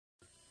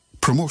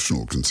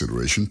Promotional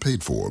consideration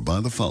paid for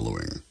by the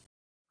following.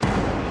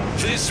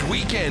 This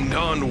weekend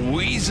on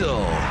Weasel.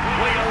 Will you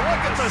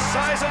look at the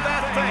size of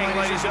that thing,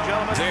 ladies and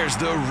gentlemen? There's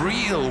the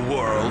real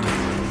world,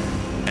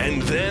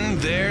 and then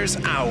there's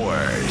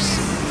ours.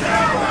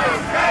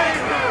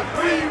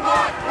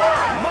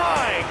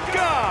 My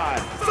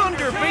God!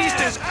 Thunder Beast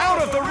is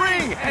out of the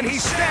ring, and he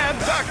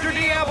stabbed Dr.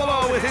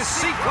 Diavolo with his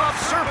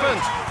Cyclops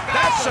Serpent.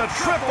 That's a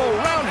triple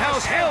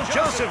roundhouse Hail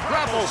Joseph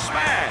grapple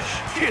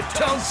smash. You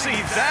don't see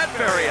that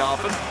very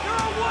often. You're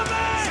a woman!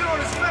 Sit on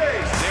his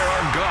face! There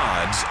are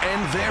gods,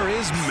 and there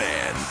is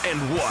man, and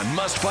one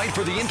must fight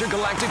for the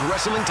Intergalactic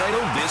Wrestling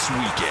title this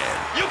weekend.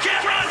 You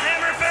can't run,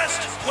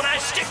 Hammerfist! When I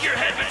stick your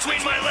head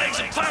between my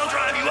legs and pile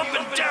drive you up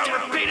and down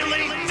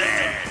repeatedly,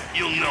 then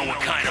you'll know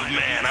what kind of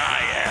man I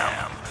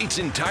am. It's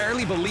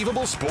entirely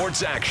believable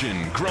sports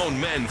action. Grown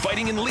men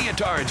fighting in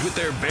leotards with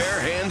their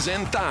bare hands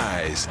and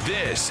thighs.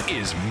 This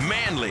is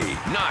manly,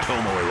 not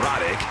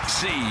homoerotic.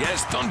 See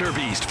as Thunder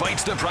Beast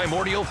fights the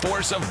primordial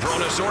force of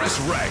Brontosaurus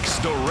Rex,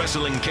 the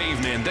wrestling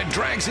caveman that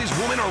drags his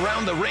woman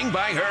around the ring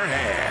by her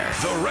hair.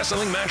 The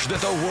wrestling match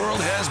that the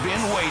world has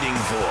been waiting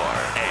for.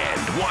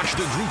 And watch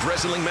the group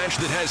wrestling match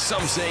that has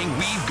some saying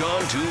we've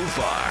gone too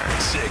far.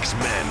 6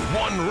 men,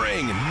 1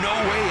 ring, no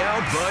way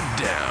out but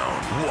down.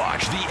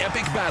 Watch the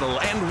epic battle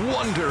and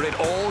wonder at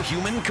all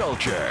human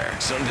culture.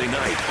 Sunday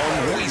night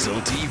on Weasel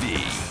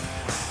TV.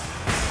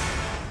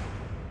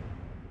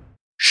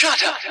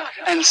 Shut up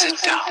and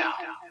sit down.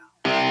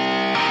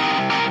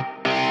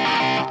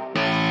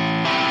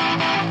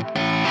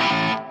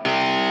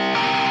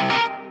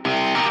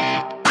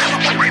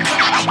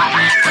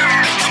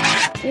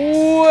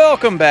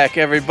 Welcome back,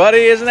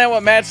 everybody. Isn't that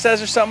what Matt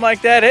says or something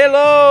like that?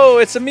 Hello,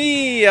 it's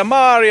me,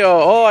 Mario.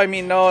 Oh, I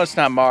mean, no, it's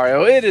not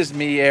Mario. It is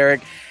me,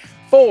 Eric,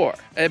 for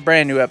a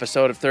brand new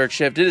episode of Third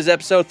Shift. It is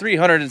episode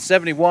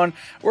 371.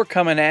 We're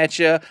coming at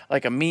you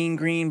like a mean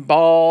green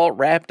ball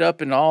wrapped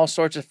up in all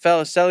sorts of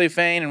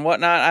cellophane and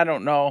whatnot. I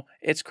don't know.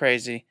 It's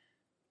crazy.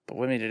 But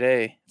with me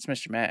today, it's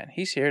Mr. Matt.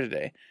 He's here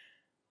today.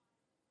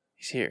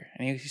 He's here.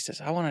 And he says,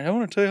 I want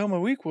to tell you how my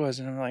week was.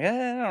 And I'm like,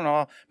 I don't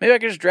know. Maybe I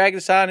could just drag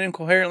this on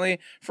incoherently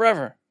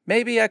forever.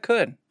 Maybe I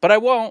could. But I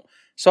won't.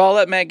 So I'll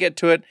let Matt get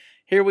to it.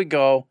 Here we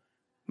go.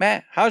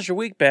 Matt, how's your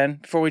week been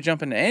before we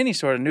jump into any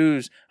sort of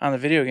news on the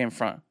video game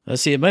front?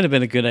 Let's see, it might have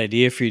been a good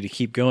idea for you to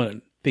keep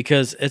going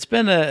because it's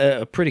been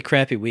a pretty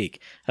crappy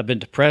week. I've been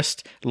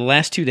depressed. The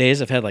last 2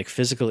 days I've had like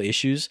physical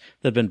issues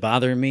that have been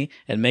bothering me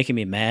and making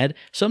me mad.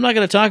 So I'm not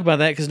going to talk about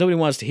that because nobody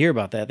wants to hear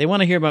about that. They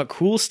want to hear about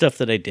cool stuff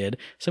that I did.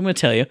 So I'm going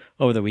to tell you,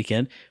 over the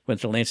weekend,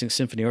 went to the Lansing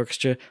Symphony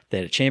Orchestra. They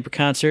had a chamber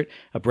concert,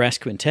 a brass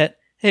quintet.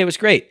 Hey, it was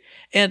great.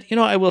 And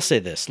I will say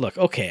this. Look,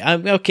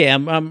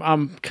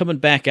 I'm coming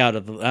back out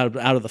of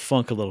the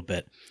funk a little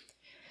bit.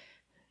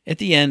 At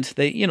the end,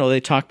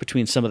 they talk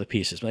between some of the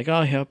pieces, like,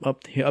 oh,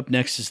 up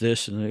next is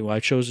this, and I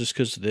chose this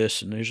because of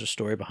this, and there's a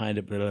story behind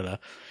it, blah, blah, blah.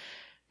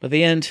 But at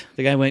the end,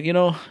 the guy went,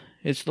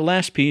 it's the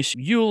last piece.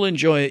 You'll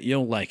enjoy it.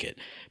 You'll like it.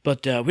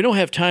 But we don't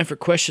have time for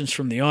questions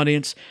from the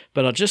audience.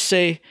 But I'll just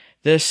say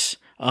this: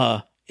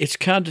 it's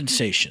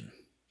condensation.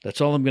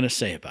 That's all I'm going to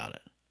say about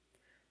it.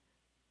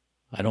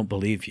 I don't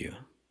believe you.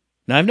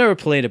 Now, I've never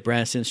played a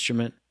brass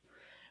instrument,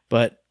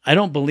 but I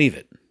don't believe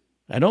it.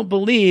 I don't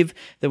believe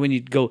that when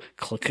you go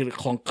clunk,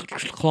 clunk,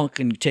 clunk,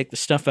 and you take the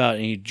stuff out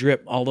and you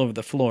drip all over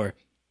the floor,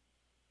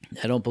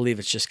 I don't believe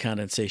it's just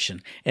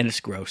condensation, and it's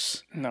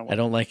gross. No, I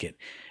don't like it.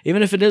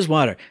 Even if it is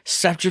water,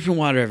 stop dripping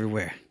water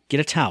everywhere.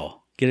 Get a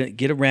towel,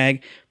 get a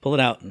rag, pull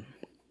it out.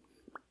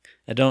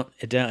 I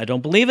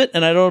don't believe it,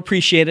 and I don't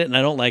appreciate it, and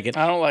I don't like it.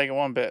 I don't like it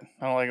one bit.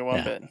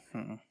 bit.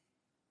 Mm-mm.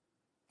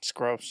 It's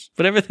gross.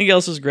 But everything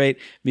else is great.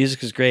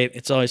 Music is great.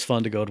 It's always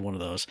fun to go to one of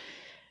those.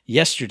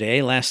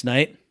 Last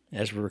night,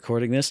 as we're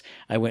recording this,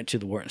 I went to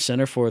the Wharton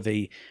Center for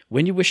the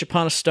When You Wish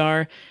Upon a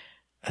Star.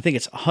 I think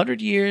it's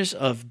 100 years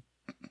of...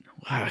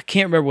 I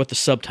can't remember what the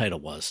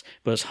subtitle was,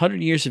 but it's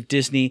 100 years of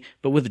Disney,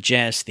 but with a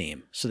jazz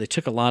theme. So they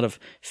took a lot of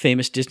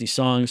famous Disney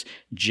songs,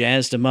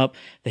 jazzed them up.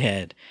 They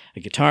had a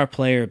guitar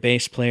player, a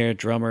bass player, a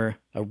drummer,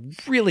 a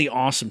really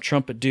awesome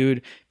trumpet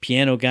dude,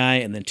 piano guy,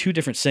 and then 2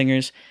 different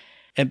singers.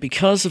 And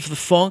because of the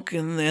funk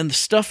and the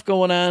stuff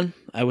going on,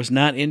 I was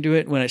not into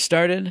it when I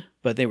started,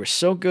 but they were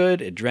so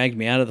good, it dragged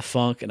me out of the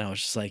funk, and I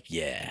was just like,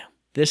 yeah,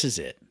 this is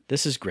it.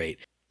 This is great.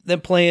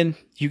 Then playing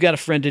You Got a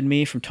Friend in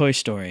Me from Toy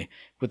Story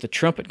with the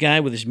trumpet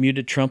guy with his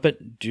muted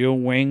trumpet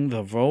doing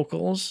the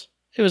vocals.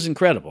 It was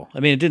incredible.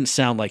 I mean, it didn't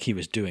sound like he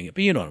was doing it,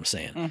 but you know what I'm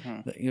saying.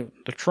 Mm-hmm.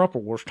 The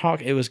trumpet was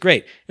talking. It was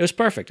great. It was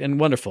perfect and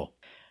wonderful.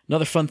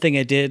 Another fun thing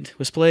I did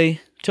was play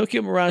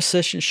Tokyo Mirage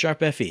Session Sharp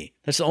FE.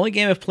 That's the only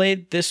game I've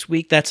played this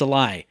week. That's a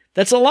lie.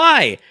 That's a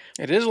lie!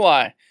 It is a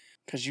lie.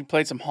 Because you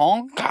played some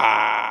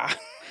Honka.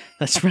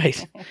 That's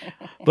right.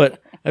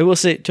 But I will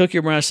say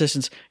Tokyo Mirage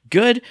Session's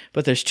good,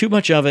 but there's too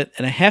much of it,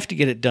 and I have to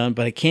get it done,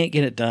 but I can't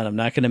get it done. I'm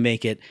not going to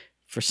make it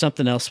for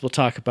something else we'll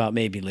talk about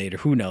maybe later.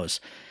 Who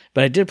knows?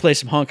 But I did play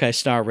some Honkai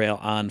Star Rail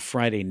on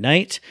Friday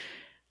night.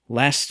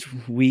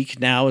 Last week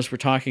now as we're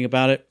talking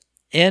about it.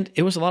 And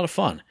it was a lot of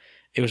fun.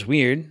 It was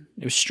weird.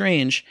 It was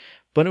strange,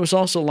 but it was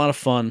also a lot of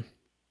fun.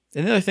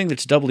 And the other thing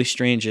that's doubly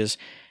strange is,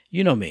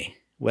 you know me.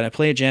 When I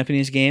play a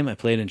Japanese game, I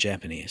play it in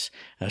Japanese.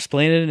 I was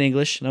playing it in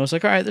English, and I was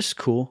like, all right, this is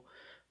cool.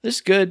 This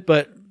is good,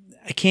 but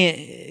I can't,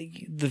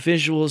 the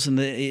visuals and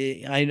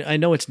I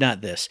know it's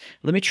not this.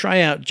 Let me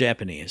try out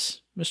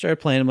Japanese. I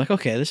started playing. I'm like,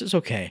 okay, this is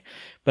okay,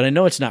 but I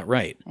know it's not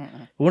right.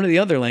 One of the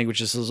other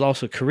languages is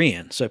also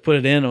Korean. So I put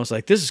it in. I was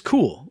like, this is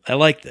cool. I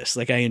like this.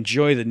 Like, I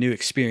enjoy the new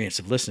experience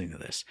of listening to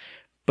this,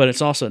 but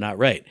it's also not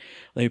right.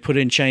 Let me put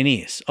it in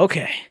Chinese.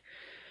 Okay.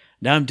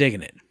 Now I'm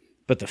digging it.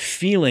 But the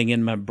feeling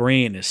in my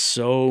brain is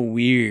so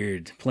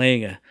weird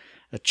playing a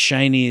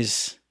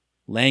Chinese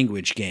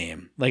language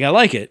game. Like, I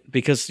like it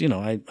because, you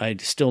know, I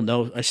still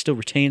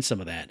retain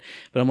some of that.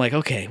 But I'm like,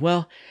 okay,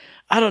 well,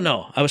 I don't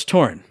know. I was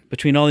torn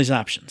between all these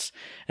options.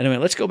 And I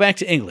went, let's go back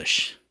to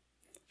English.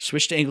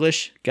 Switched to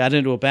English, got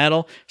into a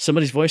battle.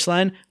 Somebody's voice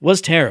line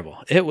was terrible.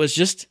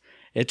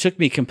 It took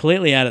me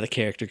completely out of the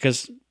character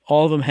because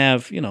all of them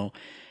have, you know,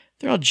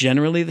 they're all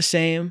generally the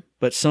same,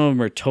 but some of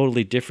them are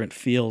totally different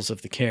feels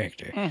of the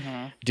character.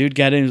 Dude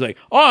got in, he was like,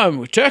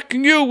 I'm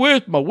attacking you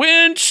with my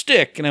wind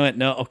stick. And I went,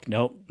 no.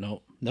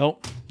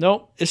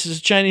 This is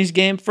a Chinese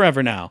game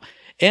forever now.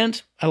 And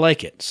I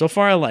like it. So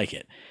far, I like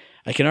it.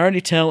 I can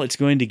already tell it's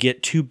going to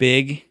get too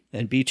big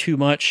and be too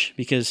much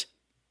because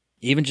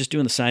even just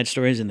doing the side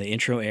stories in the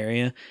intro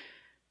area,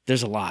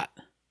 there's a lot.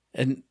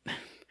 And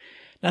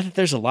not that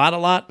there's a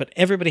lot, but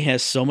everybody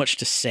has so much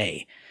to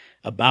say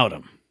about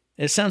them.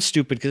 It sounds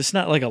stupid because it's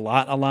not like a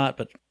lot,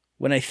 but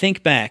when I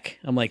think back,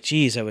 I'm like,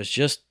 geez, I was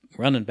just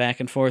running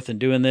back and forth and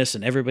doing this,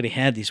 and everybody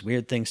had these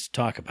weird things to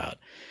talk about.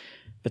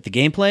 But the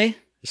gameplay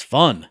is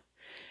fun.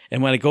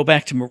 And when I go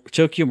back to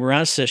Tokyo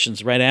Mirage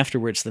Sessions right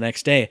afterwards the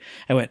next day,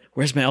 I went,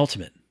 where's my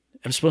ultimate?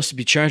 I'm supposed to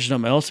be charging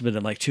on my ultimate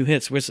in like 2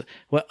 hits. This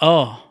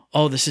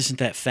isn't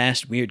that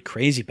fast, weird,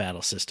 crazy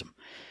battle system.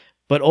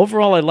 But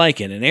overall, I like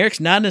it. And Eric's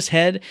nodding his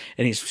head,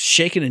 and he's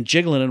shaking and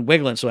jiggling and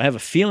wiggling, so I have a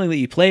feeling that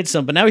you played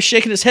some, but now he's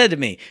shaking his head at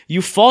me.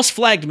 You false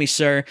flagged me,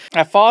 sir.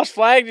 I false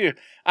flagged you.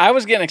 I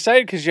was getting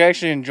excited because you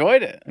actually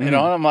enjoyed it. You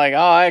know, and I'm like,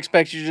 I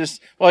expect you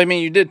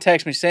you did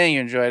text me saying you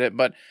enjoyed it,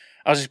 but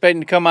I was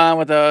expecting to come on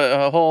with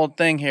a whole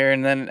thing here,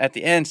 and then at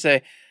the end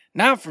say,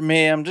 not for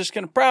me, I'm just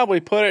going to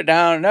probably put it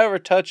down and never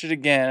touch it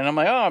again. And I'm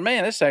like, oh,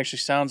 man, this actually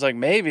sounds like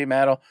maybe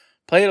Matt will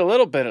play it a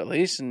little bit at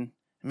least, and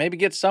maybe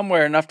get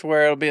somewhere enough to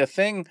where it'll be a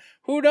thing.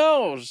 Who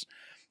knows?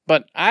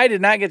 But I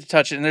did not get to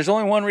touch it, and there's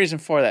only one reason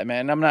for that,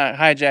 man. I'm not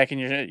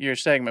hijacking your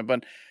segment,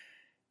 but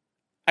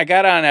I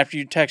got on after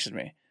you texted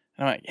me.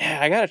 And I'm like, yeah,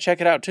 I got to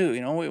check it out too.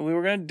 You know, we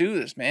were going to do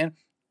this, man.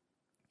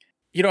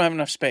 You don't have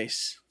enough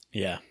space.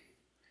 Yeah.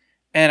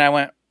 And I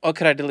went, what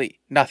could I delete?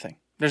 Nothing.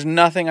 There's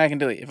nothing I can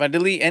delete. If I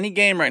delete any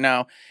game right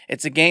now,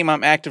 it's a game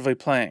I'm actively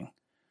playing.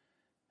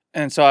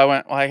 And so I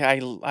went,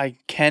 well, I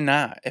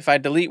cannot. If I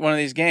delete one of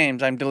these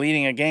games, I'm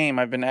deleting a game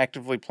I've been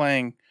actively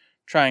playing,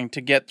 trying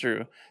to get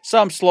through.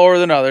 Some slower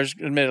than others,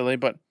 admittedly,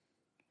 and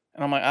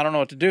I'm like, I don't know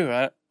what to do.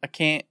 I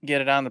can't get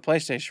it on the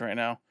PlayStation right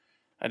now.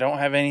 I don't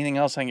have anything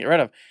else I can get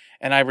rid of.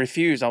 And I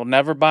refuse. I'll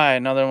never buy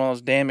another one of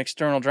those damn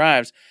external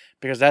drives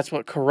because that's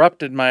what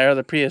corrupted my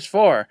other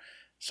PS4.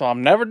 So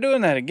I'm never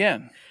doing that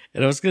again.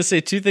 And I was going to say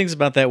 2 things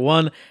about that.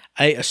 One,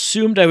 I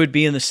assumed I would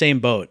be in the same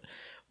boat,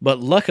 but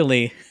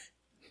luckily,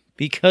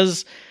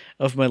 because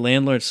of my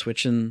landlord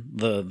switching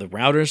the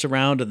routers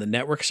around and the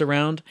networks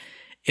around,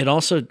 it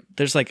also,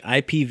 there's like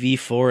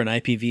IPv4 and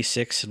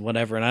IPv6 and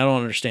whatever, and I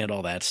don't understand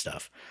all that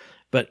stuff.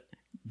 But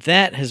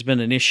that has been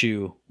an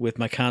issue with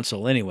my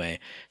console anyway.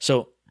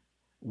 So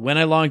when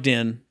I logged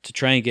in to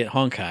try and get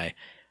Honkai,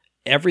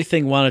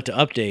 everything wanted to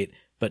update,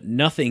 but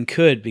nothing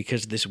could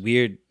because of this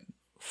weird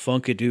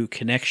funkadoo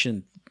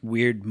connection,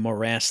 weird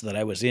morass that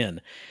I was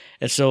in.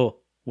 And so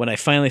when I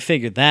finally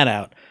figured that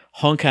out,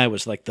 Honkai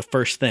was like the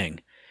first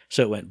thing.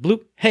 So it went,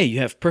 bloop, hey, you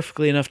have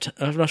perfectly enough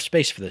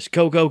space for this.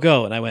 Go, go,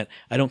 go. And I went,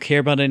 I don't care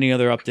about any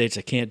other updates.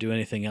 I can't do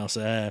anything else.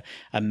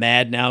 I'm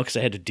mad now because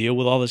I had to deal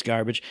with all this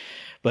garbage.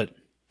 But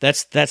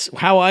that's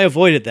how I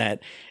avoided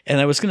that. And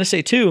I was going to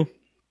say, too,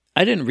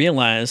 I didn't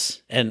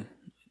realize, and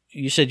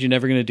you said you're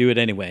never going to do it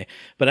anyway,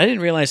 but I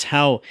didn't realize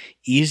how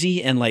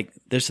easy and like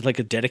there's like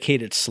a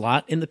dedicated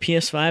slot in the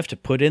PS5 to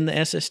put in the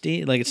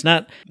SSD. Like it's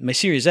not, my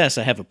Series S,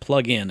 I have a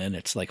plug-in and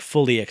it's like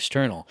fully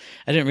external.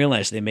 I didn't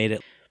realize they made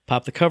it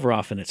pop the cover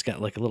off and it's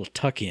got like a little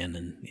tuck in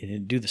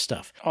and do the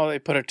stuff. Oh, they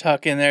put a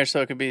tuck in there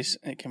so it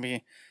can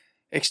be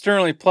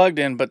externally plugged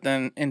in, but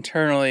then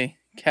internally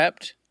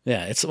kept.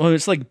 Yeah, it's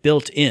like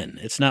built in.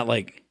 It's not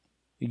like,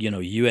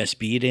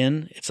 USB'd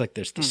in. It's like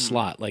there's the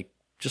slot, like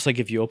just like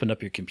if you open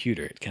up your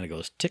computer, it kind of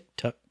goes tick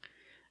tuck,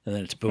 and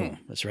then it's boom,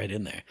 it's right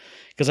in there.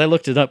 Because I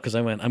looked it up because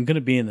I went, I'm going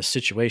to be in this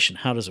situation.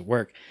 How does it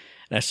work?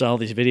 And I saw all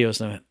these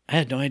videos and I went, I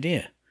had no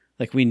idea.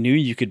 Like we knew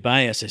you could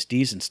buy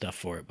SSDs and stuff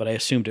for it, but I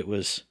assumed it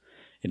was,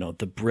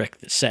 the brick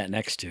that sat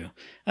next to.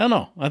 I don't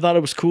know. I thought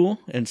it was cool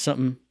and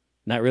something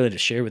not really to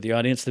share with the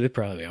audience that they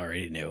probably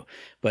already knew.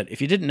 But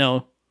if you didn't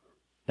know,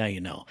 now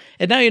you know.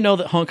 And now you know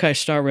that Honkai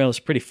Star Rail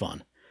is pretty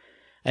fun.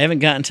 I haven't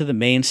gotten to the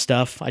main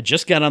stuff. I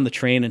just got on the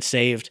train and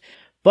saved.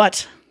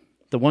 But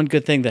the one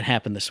good thing that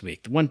happened this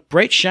week, the one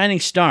bright shining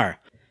star,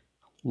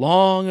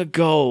 Long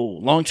ago,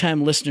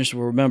 long-time listeners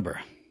will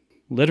remember,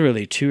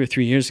 literally 2 or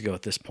 3 years ago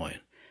at this point,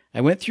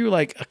 I went through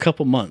like a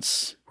couple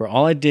months where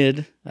all I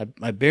did,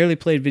 I barely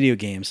played video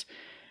games.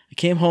 I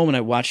came home and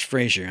I watched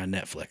Frasier on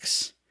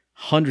Netflix.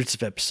 Hundreds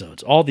of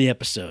episodes, all the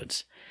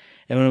episodes.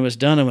 And when it was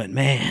done, I went,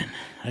 man,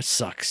 that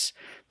sucks.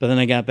 But then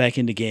I got back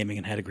into gaming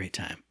and had a great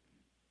time.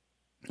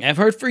 I've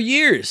heard for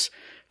years,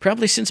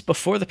 probably since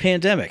before the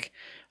pandemic,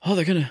 oh,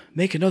 they're going to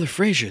make another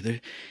Frasier.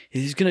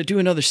 He's going to do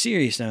another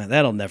series. Now,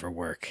 that'll never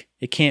work.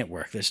 It can't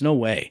work. There's no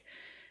way.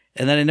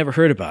 And then I never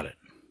heard about it.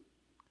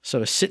 So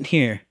I was sitting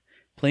here,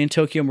 playing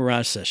Tokyo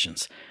Mirage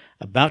Sessions,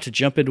 about to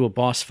jump into a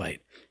boss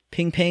fight.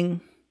 Ping,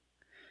 ping.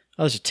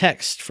 Oh, there's a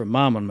text from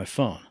Mom on my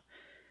phone.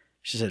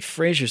 She said,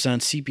 Frasier's on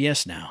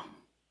CBS now.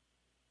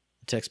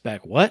 I text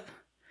back, what?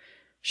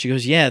 She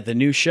goes, yeah, the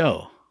new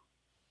show.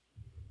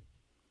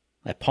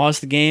 I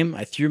paused the game.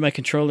 I threw my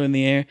controller in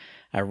the air.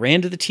 I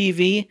ran to the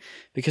TV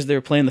because they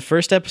were playing the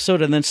first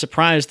episode and then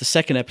surprised the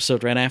second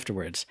episode right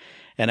afterwards.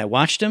 And I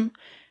watched them,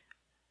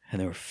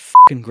 and they were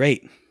fucking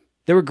great.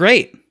 They were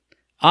great.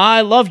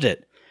 I loved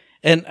it.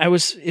 And I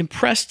was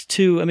impressed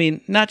too. I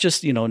mean, not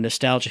just,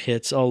 nostalgia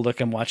hits. Oh,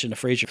 look, I'm watching a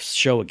Frasier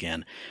show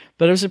again.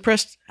 But I was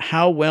impressed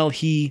how well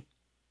he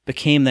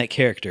became that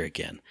character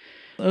again.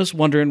 I was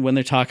wondering when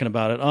they're talking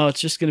about it, oh, it's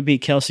just going to be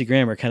Kelsey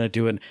Grammer kind of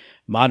doing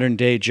modern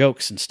day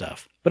jokes and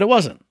stuff. But it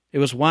wasn't. It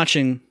was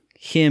watching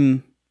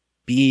him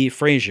be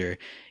Frasier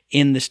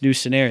in this new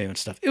scenario and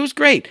stuff. It was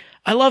great.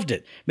 I loved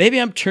it. Maybe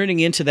I'm turning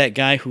into that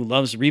guy who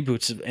loves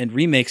reboots and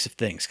remakes of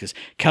things, because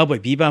Cowboy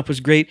Bebop was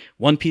great.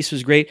 One Piece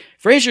was great.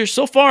 Frasier,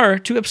 so far,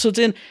 2 episodes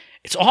in,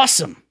 it's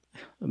awesome.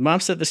 Mom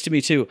said this to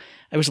me too.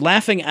 I was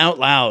laughing out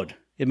loud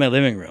in my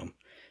living room.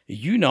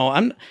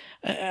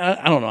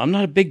 I don't know. I'm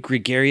not a big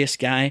gregarious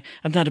guy.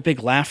 I'm not a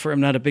big laugher.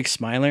 I'm not a big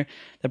smiler.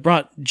 That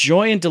brought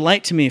joy and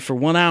delight to me for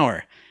 1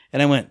 hour.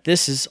 And I went,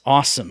 this is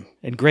awesome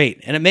and great.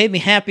 And it made me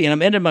happy. And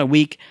I'm ending my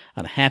week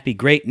on a happy,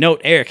 great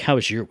note. Eric, how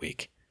was your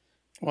week?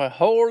 Well,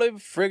 holy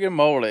friggin'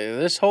 moly.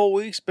 This whole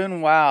week's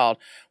been wild.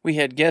 We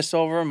had guests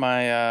over.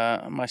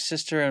 My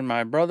sister and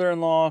my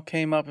brother-in-law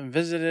came up and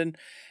visited.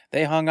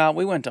 They hung out.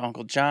 We went to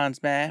Uncle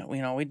John's, Matt.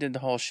 We did the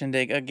whole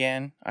shindig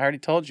again. I already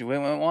told you. We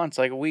went once,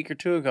 like a week or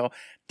two ago.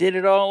 Did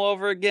it all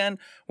over again.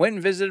 Went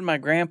and visited my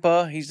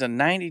grandpa. He's a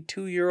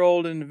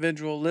 92-year-old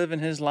individual living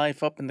his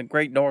life up in the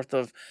great north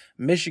of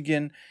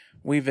Michigan.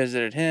 We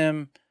visited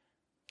him,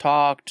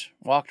 talked,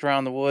 walked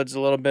around the woods a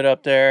little bit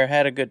up there,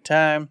 had a good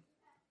time.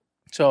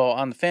 So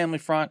on the family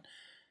front,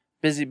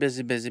 busy.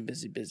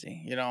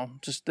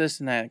 Just this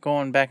and that,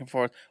 going back and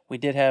forth. We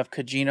did have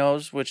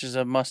Cagino's, which is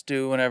a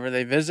must-do whenever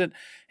they visit.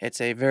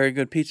 It's a very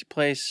good pizza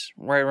place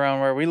right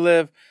around where we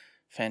live.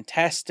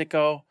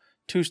 Fantastico.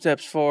 2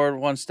 steps forward,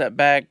 1 step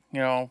back,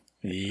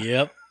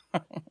 Yep.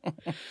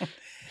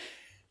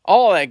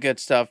 All that good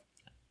stuff.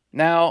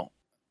 Now,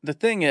 the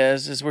thing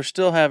is we're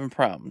still having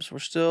problems. We're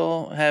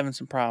still having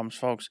some problems,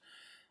 folks.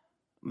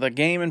 The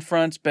game in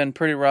front's been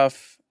pretty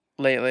rough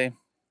lately.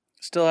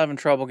 Still having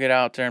trouble get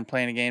out there and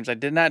playing the games. I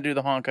did not do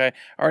the honkai.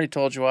 I already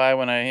told you why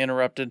when I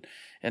interrupted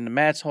in the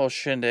Matt's whole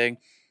shindig.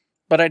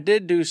 But I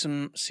did do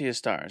some Sea of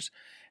Stars.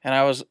 And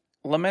I was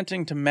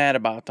lamenting to Matt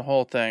about the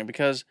whole thing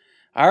because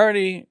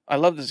I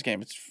love this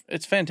game.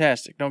 It's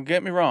fantastic. Don't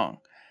get me wrong.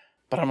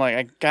 But I'm like,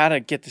 I gotta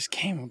get this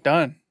game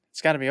done.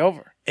 It's gotta be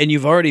over. And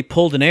you've already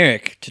pulled an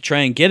Eric to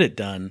try and get it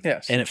done.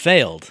 Yes. And it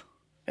failed.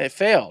 It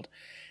failed.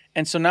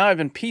 And so now I've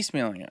been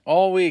piecemealing it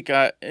all week.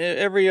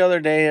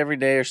 Every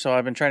day or so,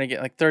 I've been trying to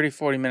get like 30,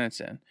 40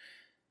 minutes in.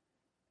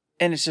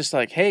 And it's just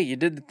like, hey, you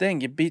did the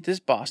thing. You beat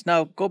this boss.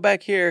 Now go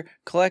back here,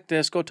 collect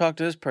this, go talk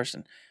to this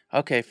person.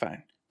 Okay,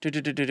 fine.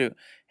 Do.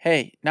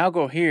 Hey, now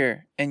go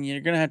here, and you're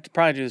going to have to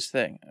probably do this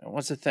thing.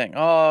 What's the thing?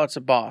 Oh, it's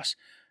a boss.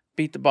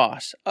 Beat the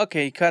boss.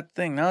 Okay, you cut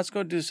the thing. Now let's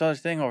go do this other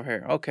thing over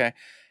here. Okay.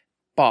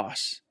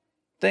 Boss.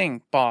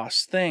 Thing.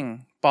 Boss.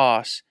 Thing.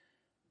 Boss.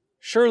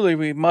 Surely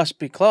we must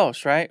be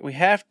close, right? We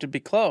have to be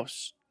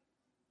close.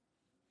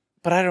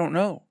 But I don't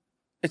know.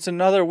 It's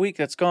another week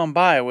that's gone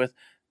by with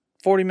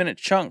 40-minute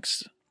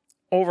chunks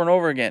over and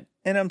over again,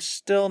 and I'm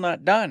still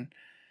not done.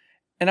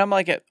 And I'm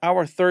like at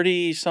hour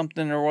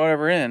 30-something or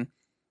whatever in,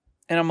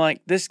 and I'm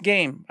like, this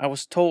game, I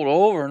was told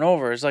over and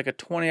over, is like a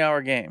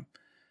 20-hour game.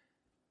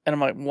 And I'm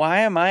like,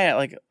 why am I at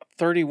like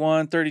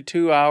 31,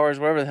 32 hours,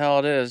 whatever the hell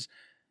it is,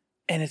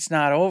 and it's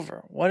not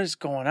over? What is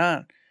going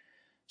on?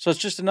 So it's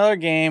just another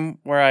game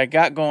where I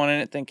got going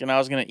in it thinking I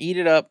was going to eat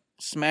it up,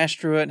 smash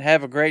through it,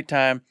 have a great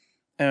time,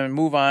 and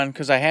move on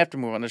because I have to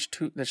move on.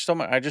 There's so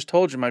much. I just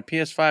told you my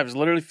PS5 is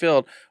literally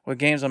filled with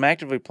games I'm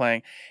actively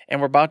playing, and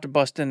we're about to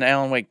bust into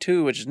Alan Wake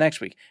 2, which is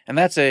next week, and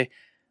that's a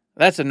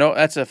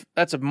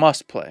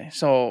must play.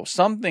 So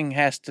something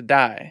has to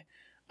die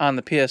on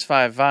the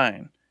PS5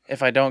 vine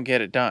if I don't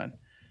get it done.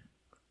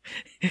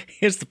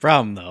 Here's the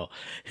problem though,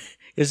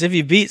 is if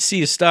you beat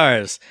Sea of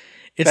Stars,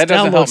 its That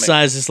doesn't download help me.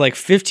 size is like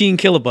 15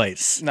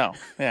 kilobytes. No,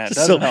 yeah, it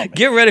doesn't help me.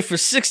 Get ready for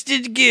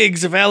 60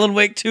 gigs of Alan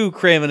Wake 2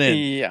 cramming in.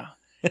 Yeah.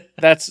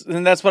 That's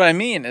what I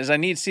mean is I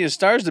need Sea of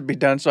Stars to be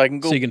done so I can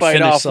go So you can bite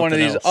finish off one of something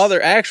these else.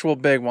 other actual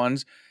big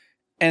ones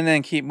and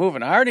then keep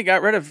moving. I already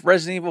got rid of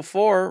Resident Evil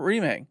 4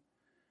 Remake.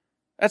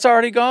 That's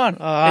already gone.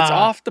 It's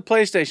off the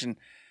PlayStation.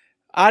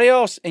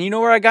 Adios. And you know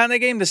where I got in that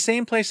game? The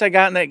same place I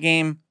got in that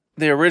game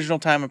the original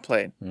time I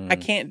played. I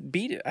can't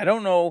beat it. I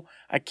don't know.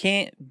 I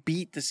can't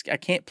beat this. I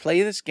can't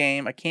play this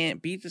game. I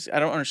can't beat this. I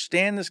don't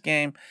understand this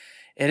game.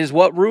 It is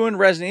what ruined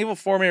Resident Evil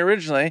for me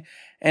originally,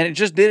 and it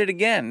just did it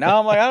again. Now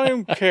I'm like, I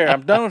don't even care.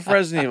 I'm done with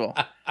Resident Evil.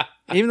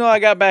 Even though I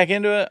got back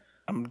into it,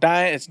 I'm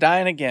dying. It's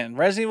dying again.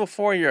 Resident Evil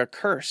 4, you're a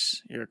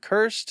curse. You're a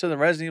curse to the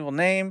Resident Evil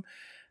name.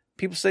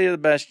 People say you're the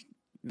best.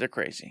 They're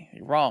crazy.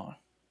 You're wrong.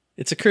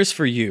 It's a curse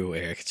for you,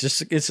 Eric.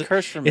 It's a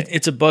curse for me.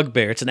 It's a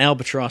bugbear. It's an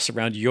albatross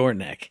around your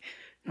neck.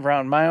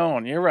 Around my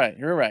own. You're right.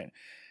 You're right.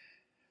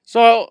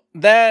 So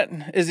that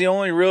is the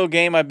only real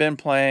game I've been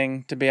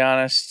playing, to be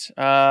honest.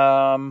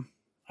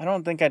 I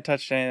don't think I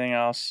touched anything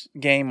else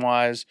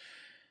game-wise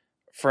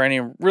for any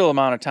real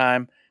amount of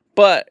time.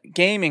 But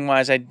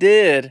gaming-wise, I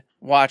did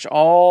watch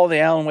all the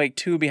Alan Wake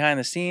 2 behind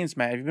the scenes,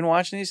 Matt. Have you been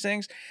watching these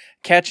things?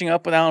 Catching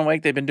up with Alan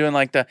Wake, they've been doing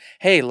like the,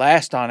 hey,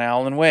 last on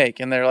Alan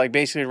Wake. And they're like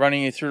basically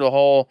running you through the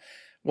whole,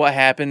 what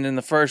happened in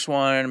the first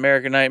one,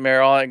 American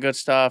Nightmare, all that good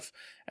stuff.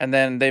 And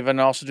then they've been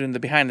also doing the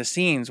behind the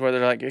scenes where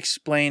they're like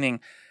explaining,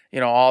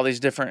 all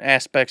these different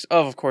aspects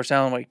of course,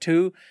 Alan Wake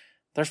 2.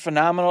 They're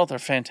phenomenal. They're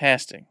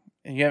fantastic.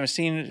 And you haven't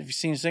seen it? Have you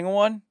seen a single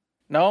one?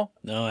 No?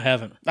 No, I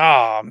haven't.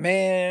 Oh,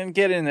 man.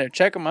 Get in there.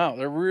 Check them out.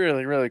 They're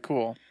really, really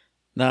cool.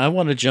 Now, I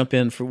want to jump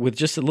in with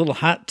just a little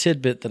hot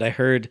tidbit that I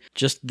heard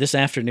just this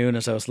afternoon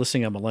as I was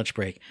listening on my lunch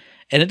break.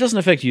 And it doesn't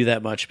affect you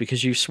that much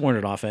because you've sworn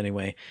it off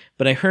anyway.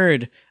 But I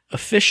heard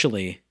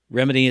officially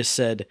Remedy has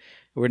said,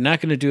 we're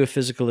not going to do a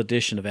physical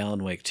edition of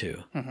Alan Wake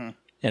 2. Mm-hmm.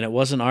 And it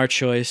wasn't our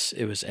choice.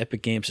 It was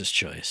Epic Games'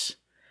 choice.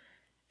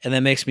 And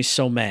that makes me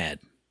so mad.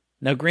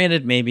 Now,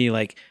 granted, maybe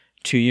like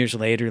 2 years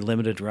later,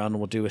 Limited Run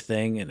will do a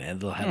thing, and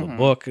they'll have a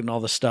book and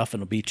all this stuff,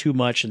 and it'll be too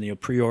much, and you'll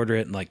pre-order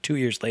it, and like 2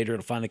 years later,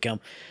 it'll finally come.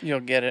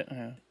 You'll get it.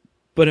 Yeah.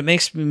 But it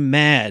makes me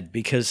mad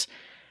because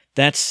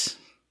that's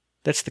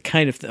the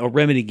kind of a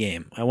Remedy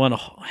game. I want to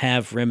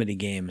have Remedy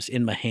games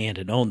in my hand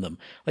and own them.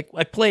 Like,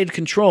 I played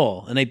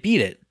Control, and I beat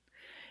it.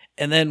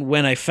 And then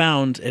when I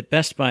found at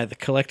Best Buy the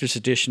collector's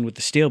edition with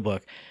the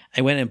steelbook,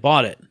 I went and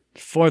bought it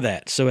for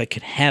that so I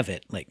could have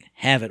it,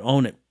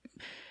 own it.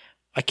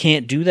 I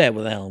can't do that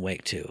with Alan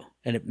Wake 2.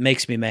 And it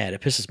makes me mad.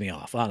 It pisses me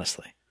off,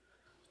 honestly.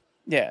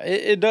 Yeah,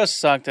 it does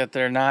suck that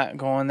they're not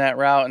going that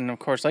route. And, of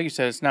course, like you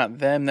said, it's not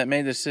them that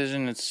made the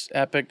decision. It's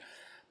Epic.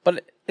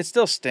 But it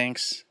still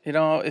stinks.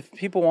 If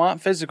people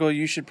want physical,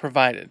 you should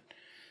provide it.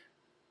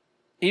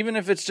 Even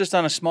if it's just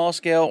on a small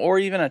scale or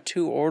even a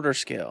 2-order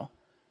scale.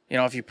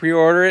 If you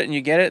pre-order it and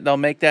you get it, they'll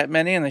make that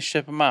many and they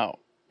ship them out.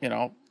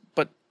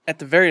 But at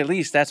the very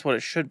least, that's what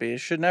it should be. It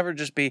should never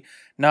just be,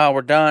 no,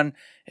 we're done.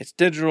 It's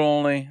digital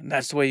only.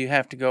 That's the way you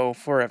have to go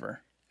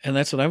forever. And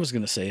that's what I was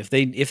going to say. If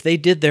they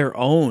did their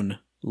own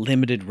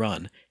limited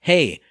run,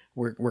 hey,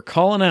 we're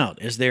calling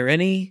out. Is there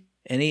any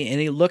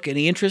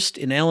interest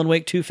in Alan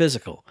Wake 2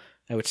 physical?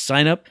 I would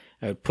sign up.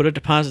 I would put a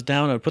deposit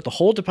down. I would put the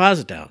whole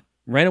deposit down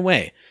right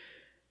away.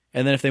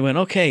 And then if they went,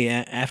 okay,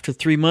 after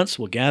 3 months,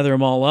 we'll gather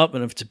them all up,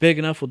 and if it's big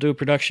enough, we'll do a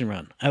production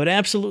run. I would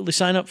absolutely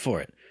sign up for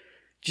it.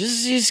 You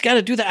just got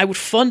to do that. I would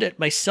fund it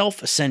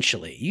myself,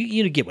 essentially.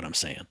 You get what I'm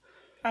saying.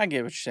 I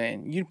get what you're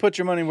saying. You'd put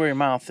your money where your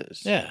mouth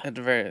is. Yeah. At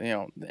the very,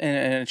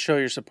 and show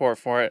your support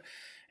for it,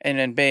 and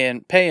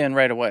then pay in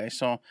right away.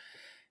 So,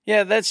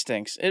 yeah, that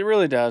stinks. It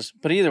really does.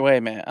 But either way,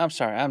 man, I'm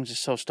sorry. I'm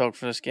just so stoked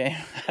for this game.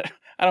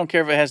 I don't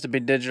care if it has to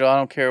be digital. I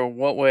don't care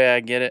what way I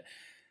get it.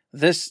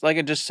 This, like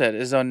I just said,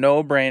 is a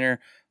no-brainer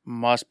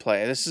must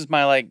play. This is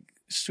my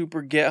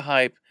super get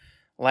hype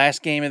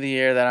last game of the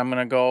year that I'm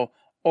going to go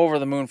over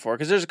the moon for,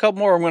 because there's a couple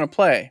more I'm going to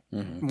play.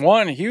 Mm-hmm.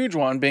 One huge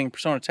one being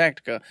Persona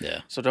Tactica.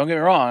 Yeah. So don't get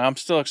me wrong, I'm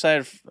still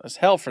excited as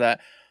hell for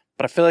that.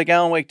 But I feel like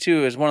Alan Wake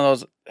 2 is one of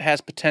those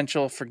has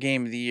potential for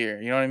game of the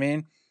year. You know what I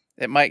mean?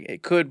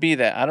 It could be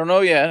that. I don't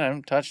know yet. I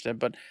haven't touched it,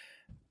 but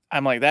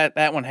I'm like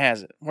that one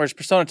has it. Whereas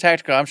Persona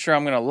Tactica, I'm sure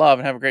I'm going to love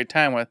and have a great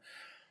time with.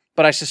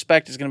 But I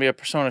suspect it's going to be a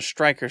Persona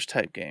Strikers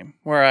type game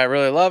where I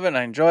really love it and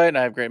I enjoy it and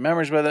I have great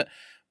memories with it,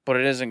 but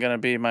it isn't going to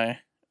be my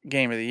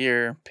game of the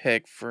year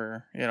pick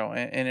for, in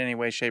any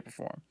way, shape, or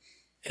form.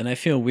 And I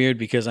feel weird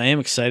because I am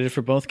excited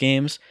for both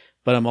games,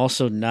 but I'm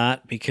also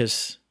not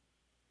because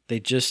they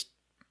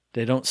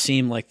don't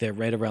seem like they're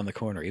right around the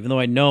corner. Even though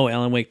I know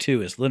Alan Wake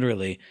 2 is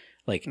literally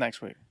like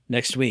next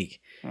week.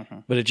 Mm-hmm.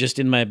 But it just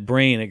in my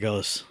brain, it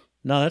goes,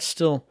 no,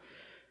 that's a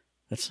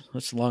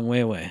long way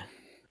away.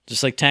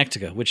 Just like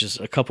Tactica, which is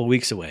a couple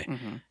weeks away.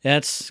 Mm-hmm. Yeah,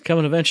 it's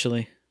coming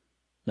eventually.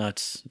 No,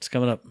 it's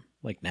coming up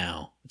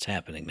now. It's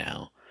happening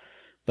now.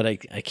 But I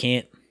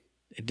can't.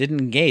 It didn't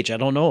engage. I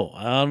don't know.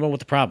 I don't know what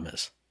the problem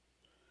is.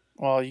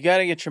 Well, you got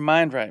to get your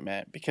mind right,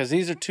 Matt, because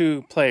these are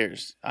two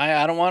players.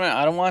 I don't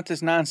want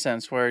this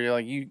nonsense where you're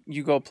like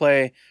you go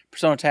play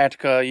Persona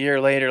Tactica a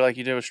year later like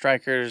you did with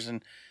Strikers,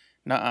 and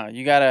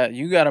you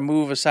gotta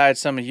move aside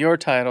some of your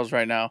titles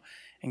right now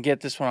and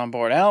get this one on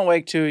board. Alan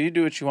Wake 2, you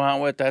do what you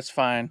want with, that's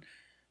fine.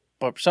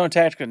 But Persona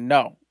Tactica,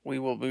 no. We're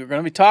going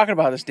to be talking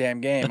about this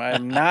damn game.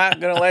 I'm not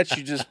going to let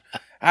you just...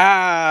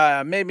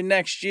 maybe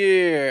next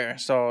year.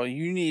 So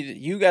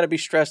you got to be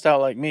stressed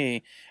out like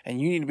me, and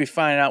you need to be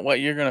finding out what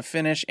you're going to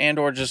finish and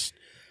or just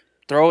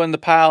throw in the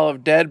pile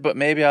of dead, but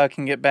maybe I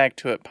can get back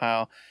to it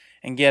pile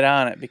and get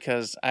on it,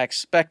 because I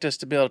expect us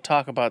to be able to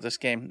talk about this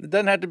game. It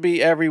doesn't have to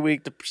be every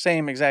week the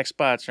same exact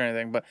spots or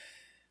anything, but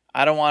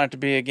I don't want it to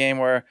be a game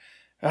where,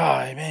 oh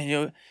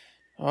man,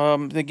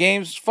 the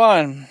game's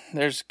fun.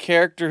 There's a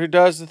character who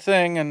does the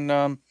thing,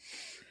 and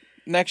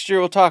next year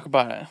we'll talk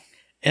about it.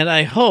 And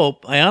I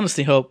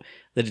honestly hope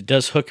that it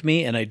does hook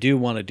me, and I do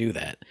want to do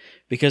that.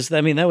 Because,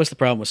 I mean, that was the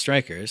problem with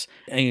Strikers.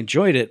 I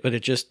enjoyed it, but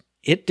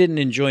it didn't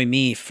enjoy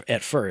me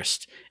at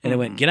first. And it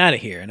went, get out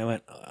of here. And I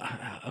went,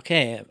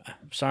 okay,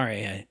 I'm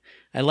sorry.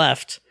 I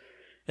left.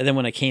 And then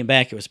when I came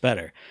back, it was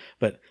better.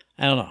 But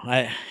I don't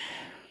know.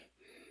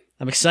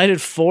 I'm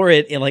excited for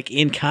it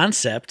in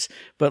concept,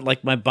 but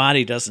like my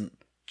body doesn't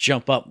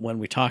jump up when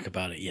we talk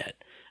about it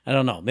yet. I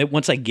don't know. Maybe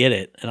once I get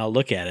it and I'll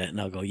look at it and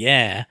I'll go,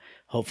 yeah,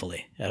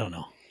 hopefully. I don't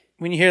know.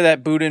 When you hear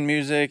that Buddhin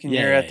music and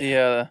you're at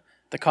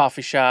the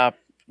coffee shop,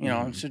 you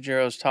know, and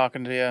Sujiro's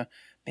talking to you,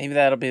 maybe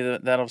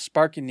that'll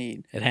spark your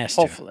need. It has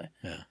to. Hopefully.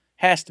 Yeah.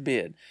 Has to be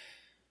it.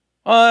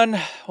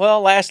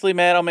 Lastly,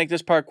 Matt, I'll make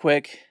this part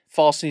quick.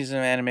 Fall season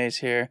of anime is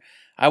here.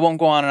 I won't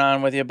go on and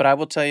on with you, but I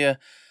will tell you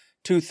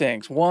two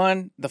things.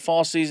 One, the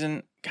fall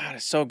season, God,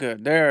 it's so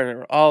good.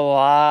 There are a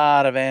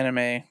lot of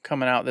anime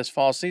coming out this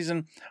fall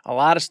season. A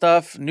lot of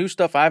stuff, new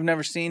stuff I've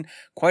never seen.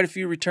 Quite a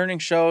few returning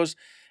shows.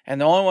 And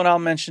the only one I'll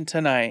mention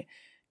tonight,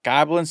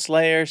 Goblin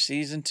Slayer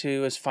Season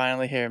 2 is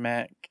finally here,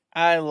 Matt.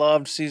 I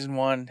loved Season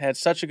 1. Had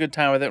such a good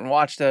time with it, and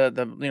watched the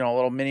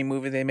little mini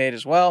movie they made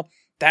as well.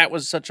 That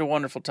was such a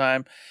wonderful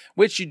time,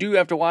 which you do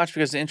have to watch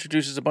because it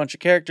introduces a bunch of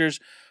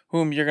characters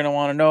whom you're going to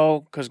want to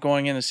know, because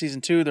going into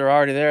Season 2, they're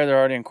already there, they're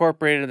already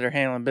incorporated, they're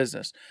handling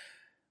business.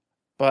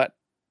 But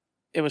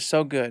it was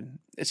so good.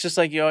 It's just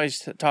like you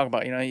always talk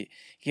about, you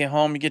get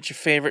home, you get your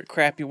favorite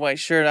crappy white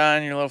shirt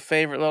on,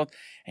 your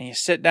and you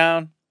sit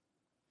down.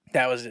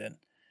 That was it.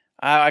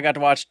 I got to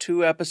watch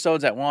 2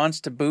 episodes at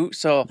once to boot,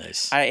 so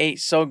nice. I ate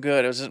so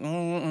good. It was just,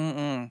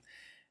 I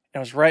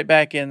was right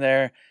back in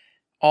there.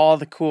 All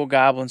the cool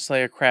Goblin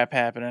Slayer crap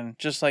happening,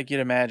 just like you'd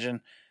imagine.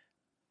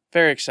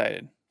 Very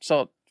excited.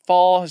 So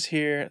fall is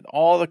here.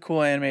 All the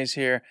cool anime is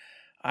here.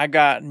 I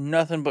got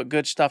nothing but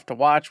good stuff to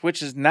watch,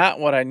 which is not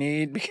what I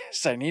need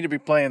because I need to be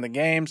playing the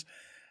games.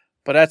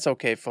 But that's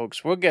okay,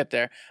 folks. We'll get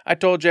there. I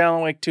told you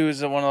Alan Wake 2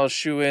 is one of those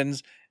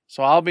shoe-ins,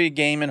 so I'll be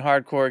gaming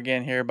hardcore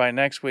again here by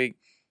next week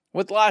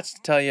with lots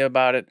to tell you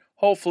about it.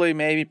 Hopefully,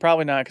 maybe,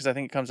 probably not, because I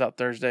think it comes out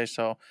Thursday,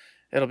 so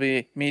it'll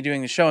be me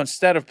doing the show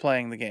instead of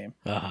playing the game.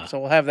 Uh-huh. So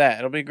we'll have that.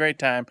 It'll be a great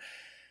time.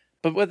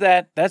 But with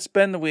that, that's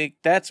been the week.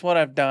 That's what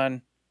I've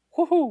done.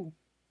 Woohoo!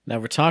 Now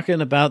we're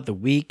talking about the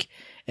week,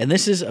 and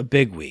this is a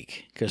big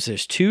week because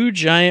there's 2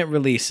 giant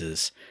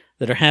releases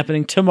that are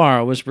happening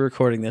tomorrow as we're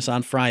recording this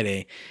on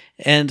Friday,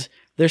 and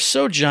they're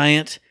so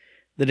giant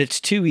that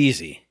it's too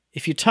easy.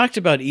 If you talked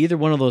about either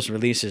one of those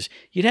releases,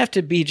 you'd have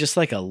to be just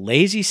like a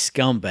lazy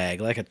scumbag,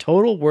 like a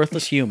total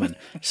worthless human.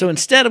 So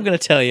instead, I'm going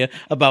to tell you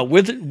about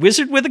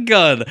Wizard with a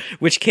Gun,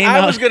 which came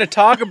out. I was going to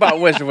talk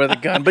about Wizard with a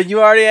Gun, but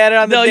you already had it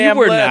on the damn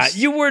list. No, you were not.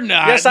 You were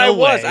not. Yes, no I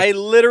was. way. I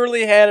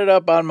literally had it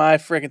up on my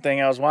freaking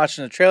thing. I was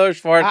watching the trailers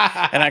for it,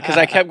 and because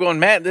I kept going,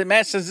 Matt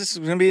says this is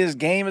going to be his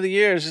game of the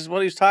year. This is what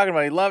he was talking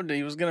about. He loved it.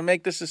 He was going to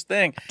make this his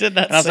thing. Did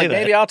not and I was say like,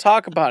 that. maybe I'll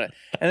talk about it.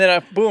 And then,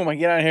 I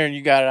get on here, and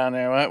you got it on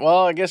there. I went,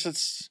 well, I guess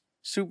it's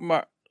Super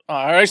Mario. Oh,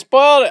 I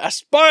spoiled it. I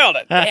spoiled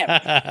it.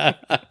 Damn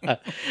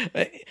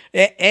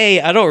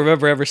it. I don't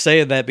remember ever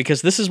saying that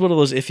because this is one of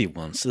those iffy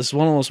ones. This is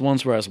one of those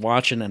ones where I was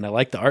watching and I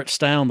liked the art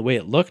style and the way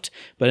it looked,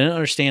 but I didn't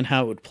understand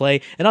how it would play.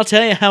 And I'll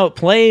tell you how it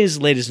plays,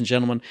 ladies and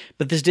gentlemen.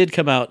 But this did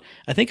come out,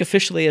 I think,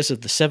 officially as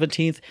of the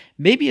 17th.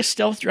 Maybe a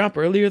stealth drop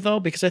earlier,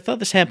 though, because I thought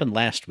this happened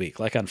last week,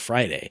 like on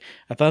Friday.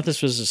 I thought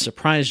this was a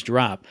surprise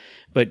drop.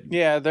 But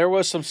yeah, there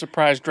was some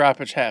surprise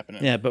droppage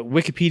happening. Yeah, but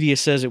Wikipedia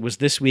says it was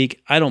this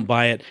week. I don't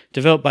buy it.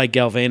 Developed by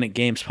Galvanic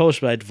Games, published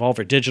by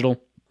Devolver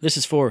Digital. This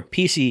is for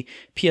PC,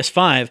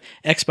 PS5,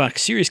 Xbox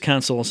Series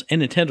consoles,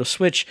 and Nintendo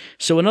Switch.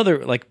 So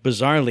another, like,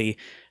 bizarrely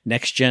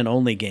next-gen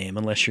only game,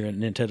 unless you're a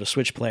Nintendo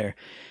Switch player.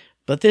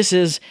 But this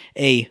is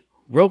a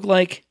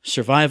roguelike,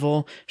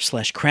 survival, /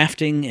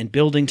 crafting and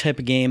building type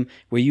of game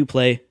where you're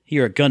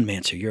a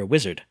gunmancer, you're a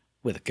wizard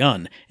with a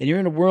gun, and you're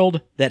in a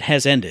world that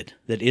has ended,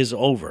 that is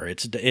over.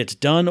 It's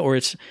done, or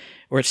it's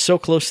so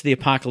close to the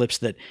apocalypse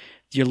that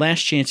your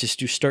last chance is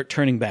to start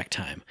turning back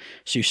time.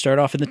 So you start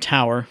off in the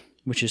tower,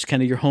 which is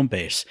kind of your home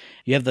base.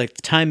 You have the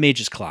time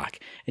mage's clock,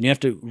 and you have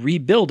to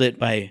rebuild it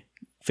by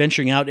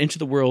venturing out into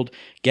the world,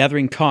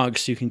 gathering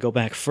cogs so you can go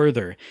back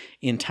further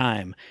in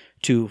time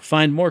to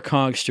find more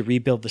cogs to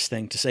rebuild this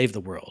thing to save the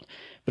world.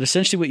 But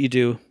essentially what you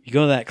do, you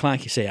go to that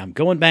clock, you say, I'm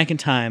going back in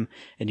time,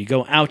 and you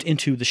go out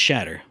into the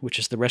shatter, which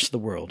is the rest of the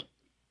world.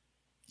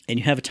 And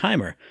you have a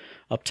timer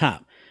up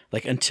top.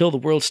 Like, until the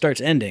world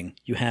starts ending,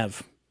 you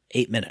have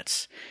 8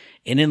 minutes.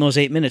 And in those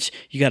 8 minutes,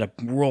 you got to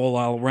roll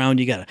all around,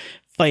 you got to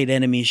fight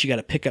enemies, you got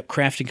to pick up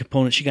crafting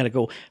components, you got to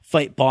go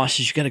fight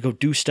bosses, you got to go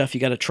do stuff,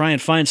 you got to try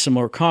and find some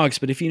more cogs.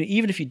 But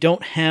even if you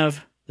don't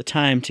have the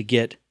time to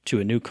get to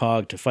a new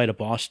cog, to fight a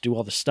boss, do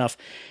all the stuff,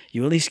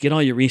 you at least get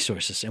all your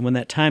resources. And when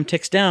that time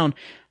ticks down,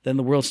 then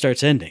the world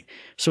starts ending.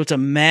 So it's a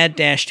mad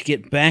dash to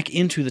get back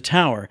into the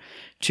tower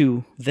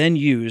to then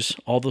use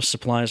all those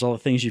supplies, all the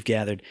things you've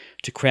gathered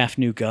to craft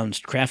new guns,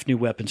 craft new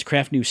weapons,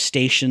 craft new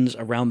stations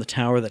around the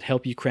tower that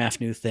help you craft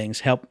new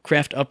things, help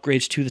craft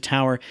upgrades to the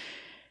tower.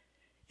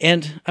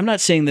 And I'm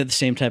not saying they're the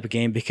same type of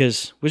game,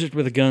 because Wizard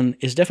with a Gun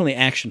is definitely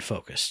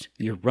action-focused.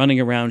 You're running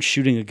around,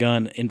 shooting a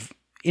gun, and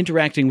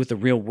interacting with the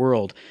real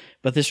world.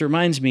 But this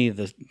reminds me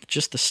of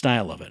just the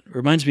style of it. It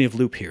reminds me of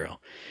Loop Hero.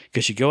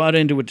 Because you go out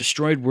into a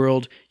destroyed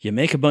world, you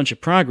make a bunch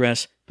of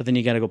progress, but then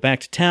you got to go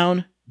back to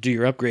town, do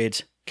your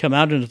upgrades, come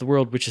out into the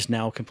world, which is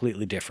now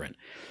completely different.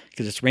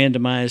 Because it's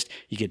randomized,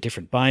 you get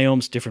different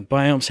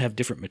biomes have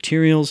different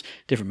materials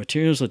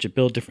let you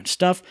build different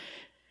stuff.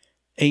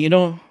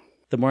 And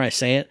the more I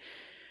say it,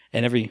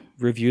 and every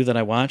review that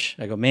I watch,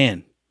 I go,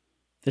 man,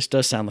 this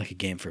does sound like a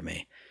game for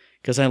me.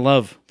 Because I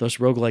love those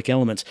roguelike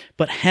elements,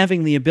 but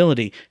having the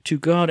ability to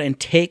go out and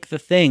take the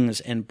things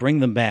and bring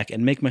them back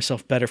and make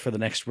myself better for the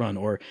next run,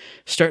 or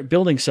start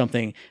building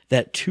something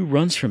that 2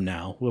 runs from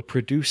now will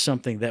produce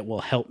something that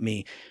will help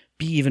me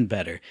be even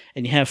better.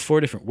 And you have 4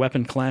 different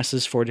weapon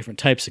classes, 4 different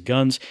types of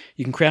guns.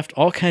 You can craft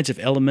all kinds of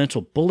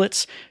elemental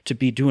bullets to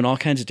be doing all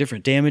kinds of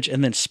different damage,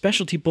 and then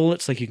specialty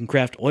bullets, like you can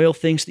craft oil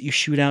things that you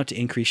shoot out to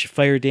increase your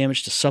fire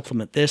damage, to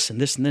supplement this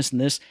and this and this and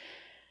this.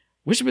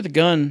 Wizard with a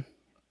Gun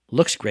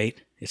looks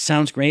great. It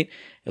sounds great.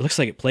 It looks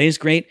like it plays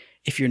great.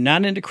 If you're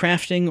not into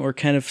crafting or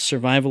kind of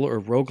survival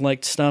or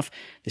roguelike stuff,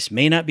 this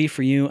may not be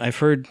for you. I've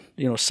heard,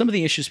 some of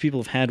the issues people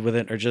have had with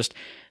it are just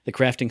the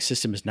crafting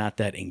system is not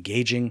that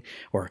engaging,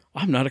 or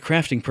I'm not a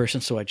crafting person,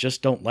 so I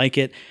just don't like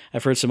it.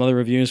 I've heard some other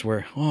reviews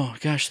where, oh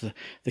gosh,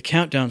 the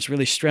countdown's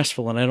really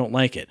stressful and I don't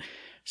like it.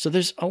 So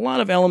there's a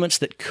lot of elements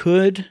that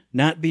could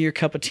not be your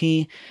cup of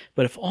tea,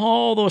 but if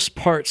all those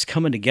parts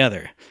coming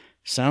together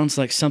sounds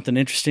like something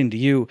interesting to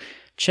you,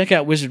 check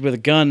out Wizard with a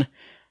Gun.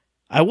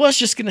 I was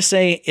just going to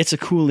say it's a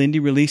cool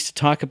indie release to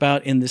talk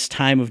about in this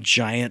time of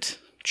giant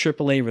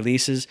AAA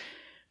releases,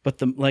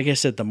 but like I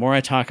said, the more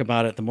I talk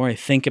about it, the more I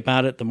think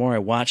about it, the more I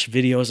watch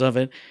videos of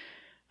it,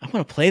 I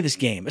want to play this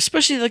game.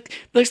 Especially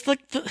there's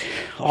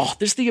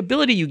the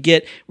ability you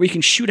get where you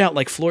can shoot out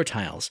like floor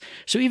tiles.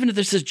 So even if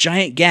there's this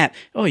giant gap,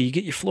 you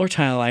get your floor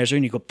tileizer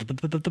and you go,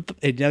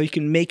 and now you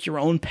can make your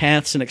own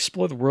paths and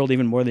explore the world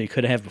even more than you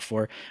could have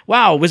before.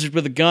 Wow, Wizard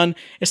with a Gun.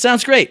 It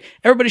sounds great.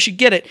 Everybody should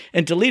get it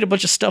and delete a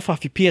bunch of stuff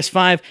off your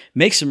PS5.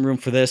 Make some room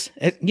for this.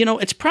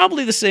 It's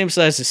probably the same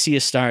size as Sea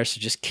of Stars,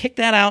 so just kick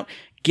that out.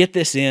 Get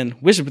this in.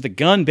 Wizard with a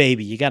Gun,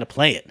 baby. You got to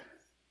play it.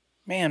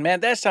 Man,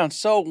 that sounds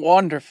so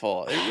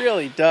wonderful. It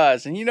really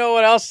does. And you know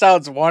what else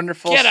sounds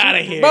wonderful? Get out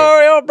of here.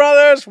 Mario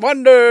Brothers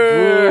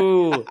Wonder.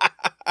 Ooh.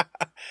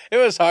 It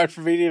was hard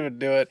for me to even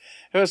do it.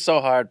 It was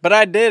so hard. But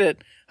I did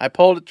it. I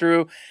pulled it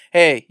through.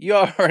 Hey, you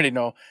already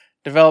know.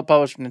 Developed,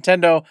 published from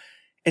Nintendo.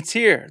 It's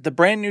here. The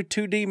brand new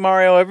 2D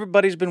Mario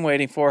everybody's been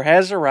waiting for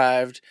has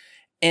arrived.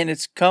 And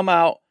it's come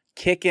out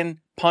kicking,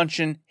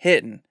 punching,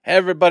 hitting.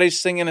 Everybody's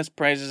singing its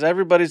praises.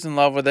 Everybody's in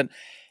love with it.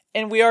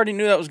 And we already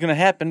knew that was going to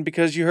happen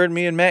because you heard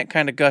me and Matt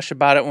kind of gush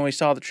about it when we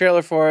saw the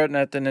trailer for it and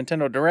at the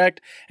Nintendo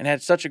Direct and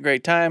had such a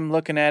great time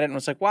looking at it and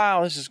was like,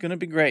 wow, this is going to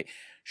be great.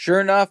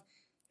 Sure enough,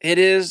 it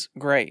is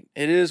great.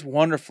 It is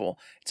wonderful.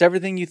 It's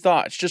everything you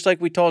thought. It's just like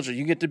we told you.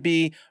 You get to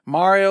be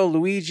Mario,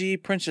 Luigi,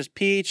 Princess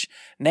Peach,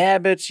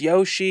 Nabbits,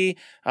 Yoshi,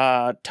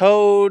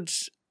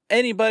 Toads,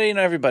 anybody and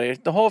everybody.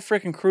 The whole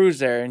freaking crew's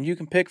there, and you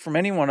can pick from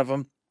any one of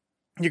them.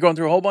 You're going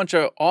through a whole bunch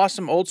of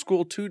awesome old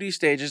school 2D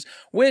stages,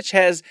 which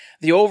has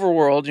the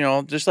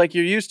overworld, just like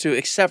you're used to,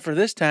 except for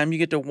this time you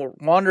get to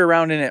wander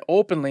around in it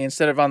openly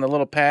instead of on the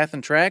little path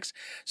and tracks.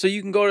 So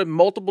you can go to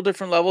multiple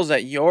different levels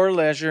at your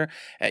leisure,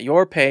 at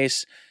your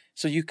pace.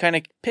 So you kind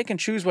of pick and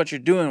choose what you're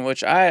doing,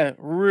 which I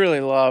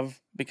really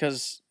love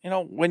because,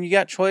 when you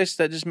got choice,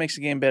 that just makes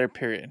the game better,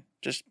 period.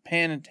 Just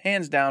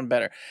hands down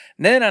better.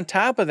 And then on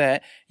top of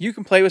that, you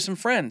can play with some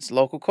friends,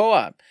 local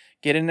co-op.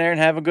 Get in there and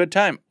have a good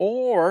time.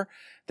 Or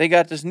they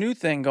got this new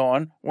thing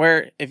going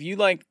where if you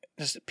like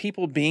just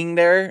people being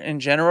there in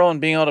general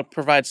and being able to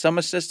provide some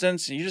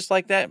assistance, you just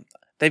like that,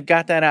 they've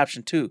got that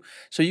option too.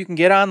 So you can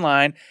get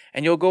online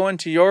and you'll go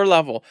into your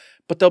level,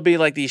 but there'll be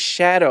like these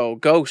shadow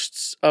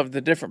ghosts of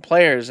the different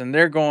players and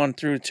they're going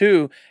through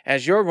too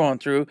as you're going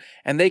through,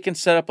 and they can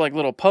set up like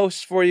little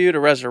posts for you to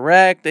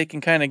resurrect. They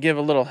can kind of give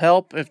a little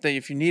help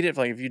if you need it.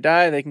 Like if you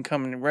die, they can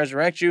come and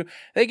resurrect you.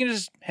 They can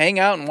just hang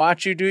out and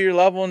watch you do your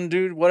level and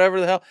do whatever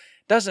the hell.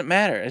 Doesn't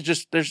matter. It's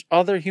just there's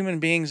other human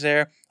beings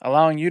there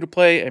allowing you to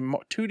play a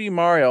 2D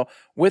Mario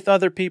with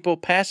other people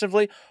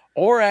passively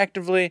or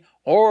actively,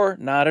 or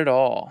not at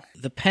all.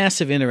 The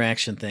passive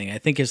interaction thing, I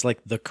think, is like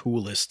the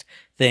coolest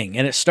thing.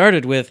 And it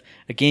started with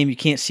a game you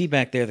can't see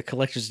back there, the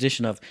collector's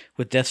edition of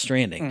with Death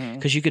Stranding,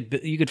 because you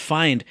could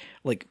find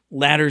like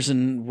ladders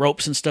and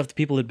ropes and stuff that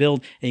people would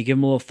build, and you give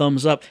them a little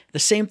thumbs up. The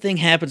same thing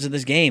happens in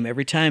this game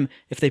every time.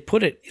 If they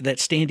put that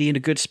standee in a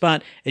good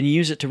spot and you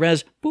use it to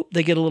res, boop,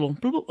 they get a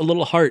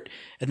little heart,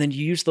 and then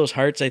you use those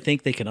hearts. I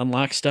think they can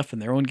unlock stuff in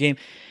their own game.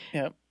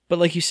 Yeah. But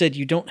like you said,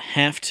 you don't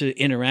have to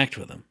interact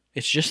with them.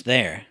 It's just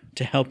there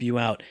to help you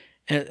out.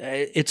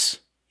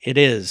 It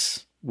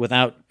is,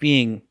 without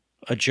being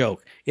a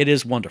joke, it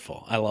is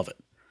wonderful. I love it.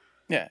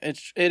 Yeah,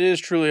 it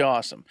is truly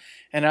awesome.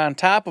 And on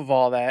top of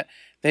all that,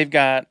 they've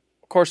got,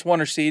 of course,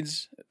 Wonder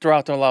Seeds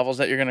throughout their levels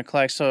that you're going to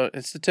collect. So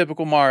it's the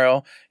typical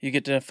Mario. You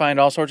get to find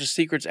all sorts of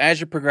secrets as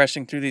you're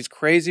progressing through these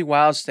crazy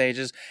wild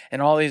stages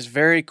and all these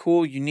very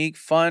cool, unique,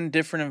 fun,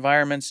 different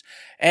environments,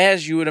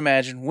 as you would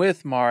imagine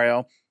with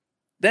Mario.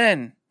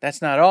 Then,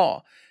 that's not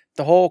all.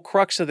 The whole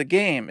crux of the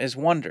game is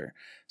wonder.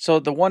 So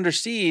the Wonder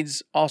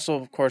Seeds also,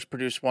 of course,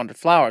 produce Wonder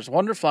Flowers.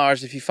 Wonder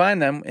Flowers, if you find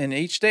them in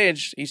each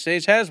stage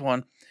has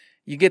one,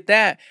 you get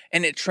that,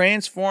 and it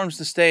transforms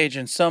the stage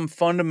in some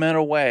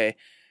fundamental way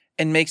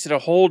and makes it a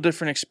whole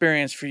different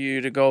experience for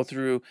you to go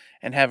through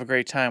and have a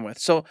great time with.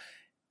 So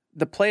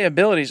the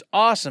playability is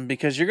awesome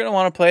because you're going to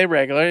want to play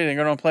regularly.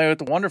 You're going to play with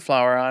the Wonder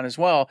Flower on as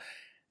well.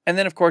 And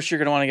then, of course, you're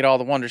going to want to get all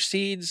the Wonder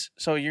Seeds.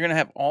 So you're going to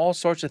have all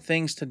sorts of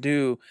things to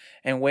do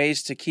and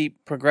ways to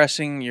keep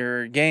progressing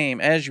your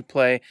game as you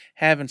play,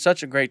 having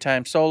such a great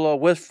time solo,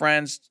 with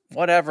friends,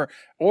 whatever,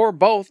 or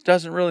both,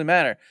 doesn't really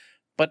matter.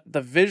 But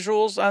the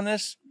visuals on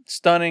this,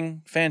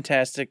 stunning,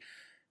 fantastic,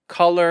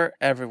 color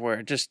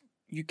everywhere. Just,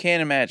 you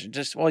can't imagine.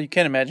 You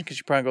can imagine because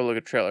you probably go look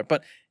at a trailer.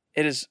 But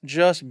it is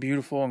just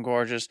beautiful and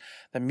gorgeous.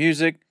 The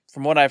music,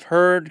 from what I've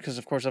heard, because,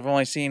 of course, I've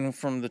only seen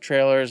from the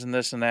trailers and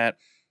this and that,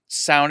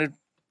 sounded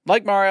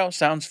like Mario,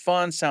 sounds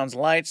fun, sounds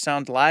light,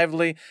 sounds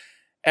lively.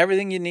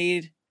 Everything you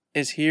need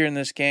is here in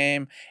this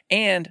game.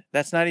 And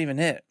that's not even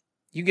it.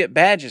 You get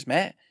badges,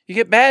 Matt. You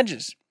get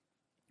badges,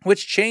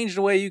 which change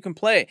the way you can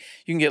play.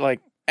 You can get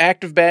like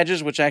active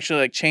badges, which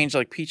actually like change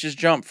like Peach's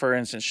jump, for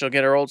instance. She'll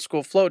get her old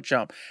school float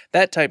jump,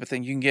 that type of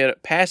thing. You can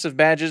get passive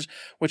badges,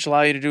 which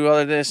allow you to do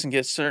other this and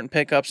get certain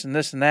pickups and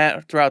this and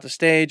that throughout the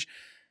stage.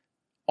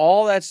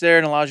 All that's there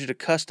and allows you to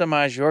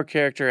customize your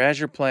character as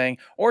you're playing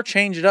or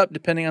change it up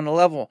depending on the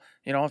level.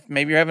 You know, if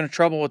maybe you're having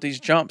trouble with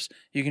these jumps,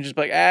 you can just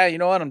be like, you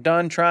know what, I'm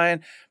done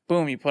trying.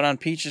 Boom, you put on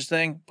Peach's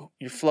thing,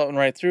 you're floating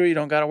right through. You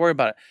don't got to worry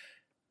about it.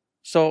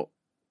 So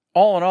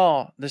all in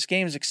all, this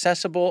game is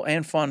accessible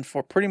and fun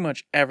for pretty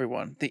much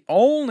everyone. The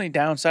only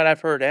downside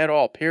I've heard at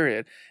all,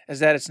 period, is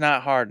that it's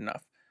not hard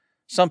enough.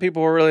 Some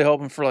people were really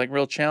hoping for like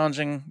real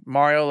challenging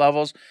Mario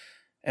levels.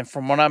 And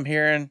from what I'm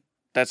hearing,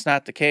 that's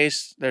not the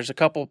case. There's a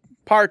couple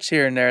parts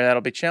here and there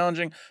that'll be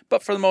challenging,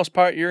 but for the most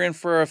part, you're in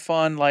for a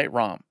fun, light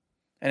romp.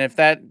 And if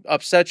that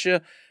upsets you,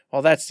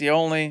 well, that's the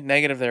only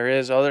negative there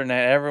is. Other than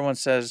that, everyone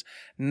says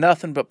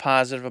nothing but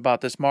positive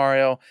about this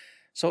Mario.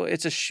 So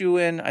it's a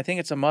shoe-in. I think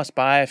it's a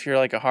must-buy if you're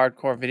like a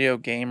hardcore video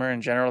gamer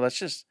in general. That's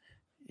just,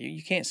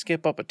 you can't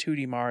skip up a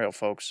 2D Mario,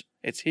 folks.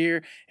 It's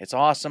here. It's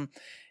awesome.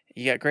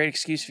 You got great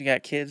excuse if you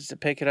got kids to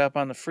pick it up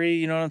on the free.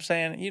 You know what I'm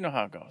saying? You know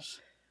how it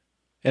goes.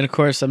 And of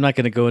course, I'm not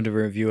going to go into a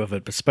review of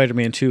it, but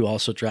Spider-Man 2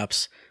 also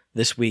drops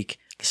this week,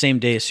 the same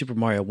day as Super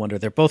Mario Wonder.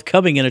 They're both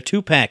coming in a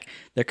 2-pack.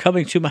 They're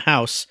coming to my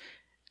house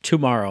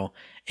tomorrow.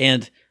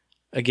 And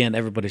again,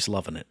 everybody's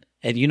loving it.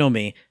 And you know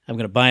me, I'm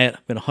going to buy it.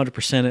 I'm going to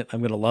 100% it. I'm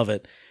going to love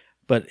it.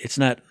 But it's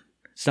not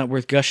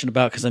worth gushing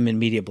about because I'm in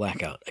media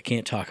blackout. I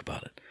can't talk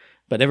about it.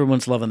 But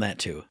everyone's loving that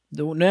too.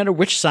 No matter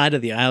which side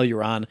of the aisle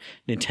you're on,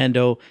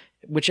 Nintendo,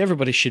 which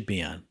everybody should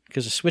be on,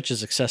 because the Switch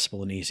is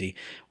accessible and easy,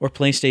 or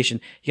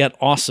PlayStation, you got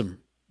awesome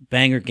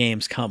banger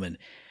games coming.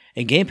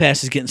 And Game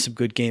Pass is getting some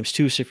good games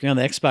too, so if you're on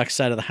the Xbox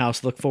side of the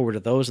house, look forward to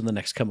those in the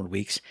next coming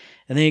weeks.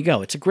 And there you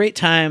go. It's a great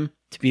time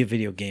to be a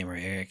video gamer,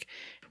 Eric.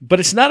 But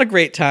it's not a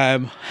great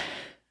time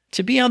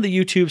to be on the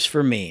YouTubes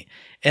for me.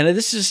 And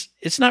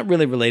it's not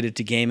really related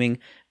to gaming,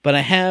 but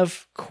I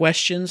have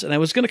questions, and I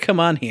was going to come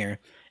on here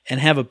and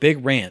have a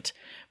big rant,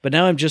 but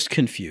now I'm just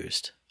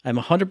confused. I'm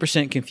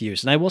 100%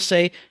 confused. And I will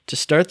say, to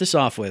start this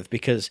off with,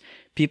 because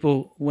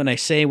people, when I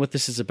say what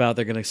this is about,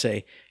 they're going to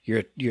say,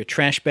 you're a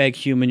trash bag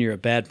human, you're a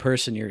bad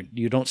person,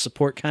 you don't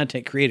support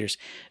content creators.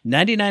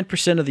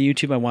 99% of the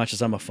YouTube I watch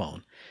is on my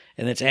phone,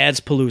 and it's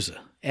ads palooza.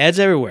 Ads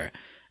everywhere.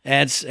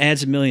 Ads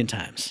a million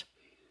times.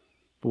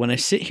 But when I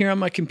sit here on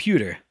my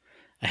computer,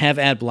 I have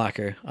ad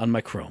blocker on my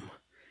Chrome,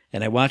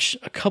 and I watch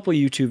a couple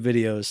YouTube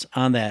videos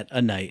on that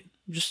a night,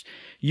 just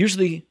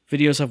usually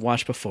videos I've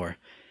watched before.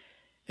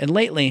 And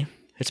lately,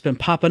 it's been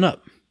popping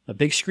up, a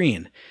big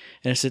screen,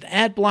 and it said,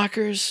 ad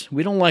blockers,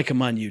 we don't like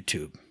them on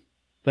YouTube.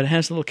 But it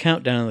has a little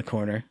countdown in the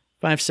corner,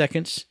 5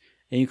 seconds,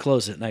 and you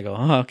close it. And I go,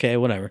 oh, okay,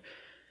 whatever.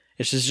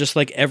 It's just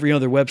like every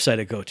other website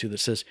I go to that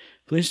says,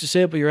 please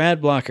disable your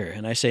ad blocker.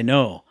 And I say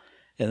no.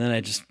 And then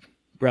I just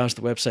browse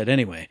the website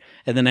anyway.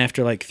 And then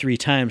after like 3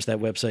 times, that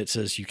website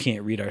says you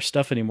can't read our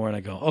stuff anymore. And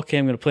I go, okay,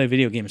 I'm going to play a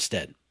video game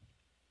instead.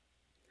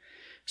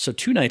 So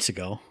 2 nights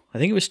ago, I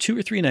think it was 2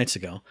 or 3 nights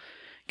ago,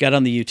 got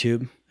on the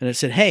YouTube and it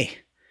said, hey,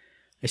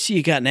 I see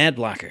you got an ad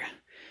blocker.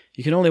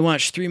 You can only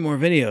watch 3 more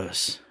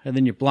videos and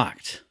then you're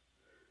blocked.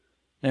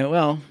 Now,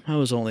 well, I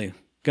was only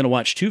going to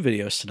watch 2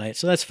 videos tonight,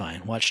 so that's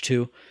fine. Watch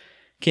 2.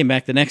 Came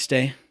back the next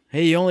day.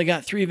 Hey, you only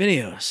got 3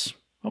 videos.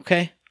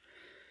 Okay.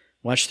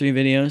 Watch 3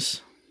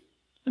 videos.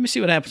 Let me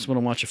see what happens when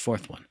I watch a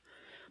 4th one.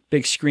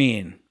 Big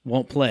screen.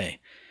 Won't play.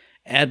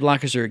 Ad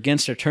blockers are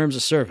against our terms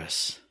of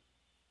service.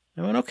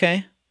 I went,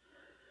 okay.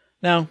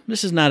 Now,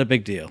 this is not a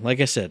big deal.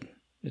 Like I said,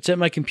 it's at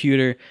my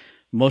computer.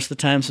 Most of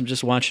the times I'm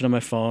just watching on my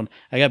phone.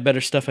 I got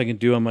better stuff I can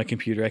do on my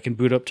computer. I can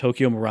boot up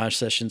Tokyo Mirage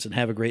Sessions and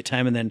have a great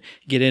time and then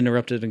get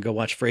interrupted and go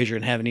watch Frasier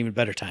and have an even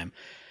better time.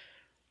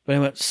 But I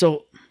went,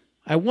 so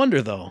I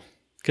wonder though,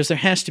 because there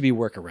has to be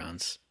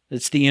workarounds.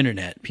 It's the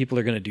internet. People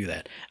are going to do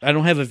that. I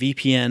don't have a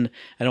VPN.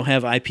 I don't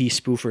have IP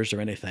spoofers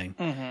or anything.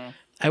 Mm-hmm.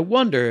 I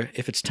wonder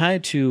if it's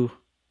tied to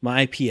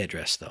my IP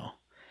address though.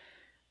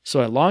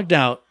 So I logged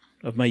out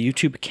of my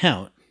YouTube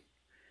account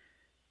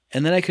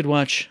and then I could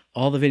watch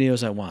all the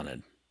videos I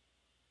wanted.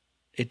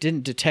 It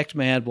didn't detect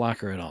my ad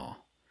blocker at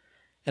all.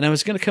 And I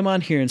was going to come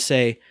on here and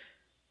say,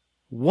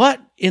 what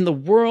in the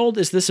world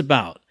is this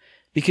about?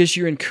 Because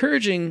you're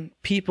encouraging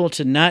people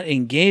to not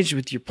engage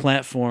with your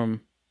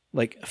platform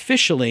like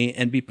officially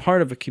and be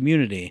part of a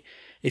community.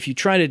 If you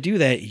try to do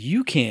that,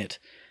 you can't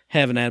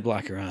have an ad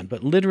blocker on,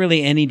 but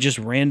literally any just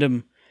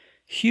random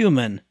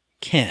human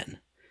can.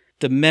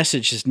 The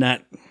message is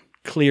not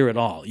clear at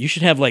all. You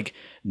should have like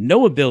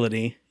no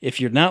ability if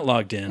you're not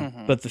logged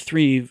in, but the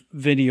 3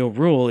 video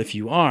rule if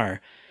you are,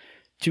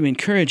 to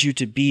encourage you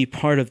to be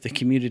part of the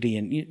community.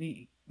 And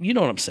you know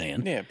what I'm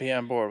saying? Yeah, be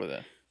on board with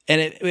it. And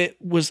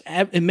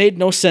it made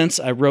no sense.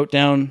 I wrote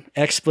down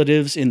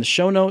expletives in the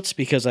show notes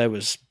because I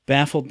was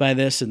baffled by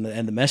this and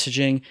the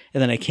messaging.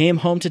 And then I came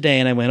home today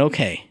and I went,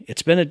 okay,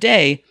 it's been a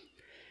day.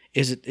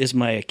 Is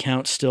my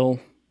account still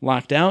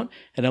locked out?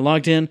 And I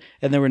logged in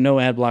and there were no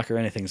ad blocker or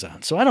anything's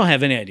on. So I don't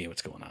have any idea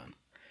what's going on.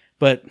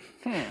 But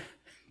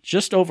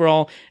just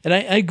overall, and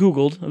I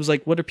Googled, I was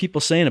like, what are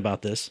people saying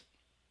about this?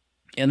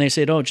 And they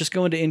said, oh, just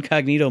go into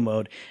incognito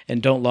mode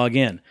and don't log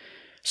in.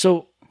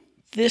 So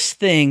this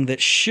thing that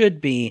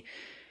should be,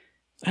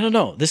 I don't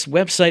know, this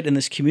website and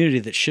this community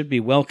that should be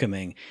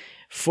welcoming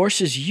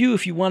forces you,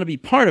 if you want to be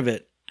part of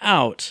it,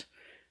 out.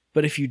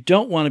 But if you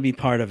don't want to be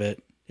part of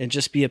it and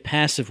just be a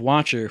passive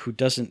watcher who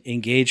doesn't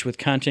engage with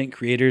content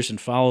creators and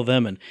follow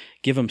them and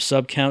give them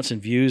sub counts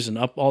and views and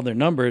up all their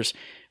numbers,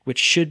 which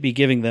should be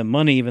giving them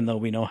money, even though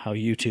we know how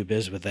YouTube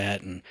is with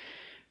that and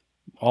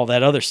all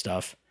that other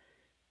stuff.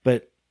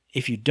 But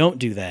if you don't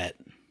do that,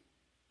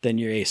 then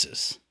you're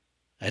aces.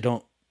 I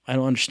don't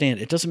understand.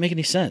 It doesn't make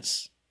any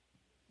sense.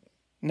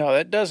 No,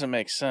 that doesn't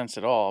make sense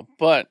at all.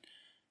 But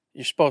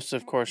you're supposed to,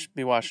 of course,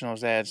 be watching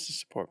those ads to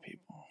support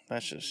people.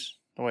 That's just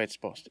the way it's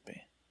supposed to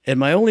be. And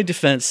my only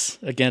defense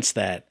against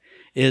that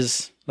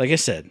is, like I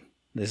said,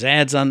 there's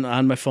ads on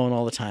my phone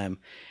all the time.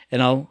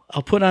 And I'll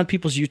put on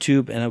people's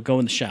YouTube and I'll go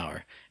in the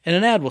shower. And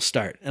an ad will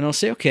start. And I'll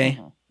say, okay,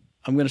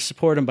 I'm going to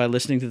support them by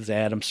listening to this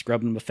ad. I'm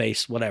scrubbing my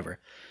face, whatever.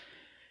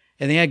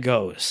 And the ad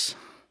goes.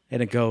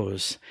 And it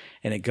goes.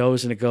 And it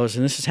goes and it goes.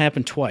 And this has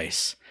happened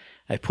twice.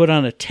 I put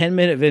on a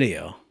 10-minute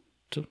video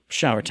to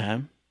shower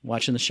time,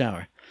 watching the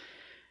shower.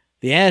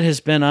 The ad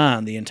has been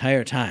on the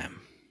entire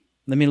time.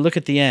 Let me look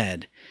at the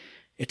ad.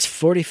 It's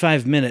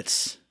 45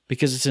 minutes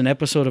because it's an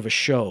episode of a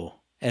show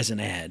as an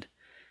ad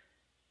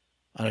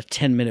on a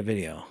 10-minute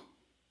video.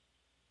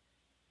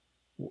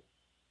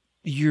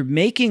 You're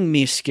making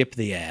me skip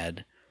the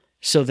ad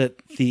so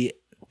that the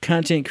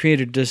content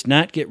creator does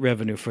not get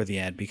revenue for the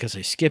ad because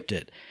I skipped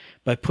it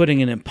by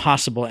putting an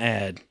impossible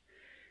ad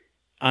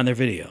on their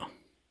video.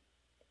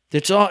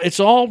 It's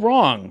all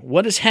wrong.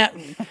 What is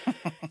happening?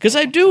 Because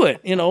I do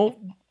it,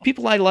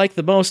 people I like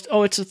the most.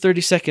 Oh, it's a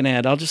 30-second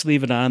ad. I'll just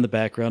leave it on in the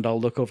background. I'll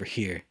look over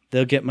here.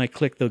 They'll get my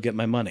click. They'll get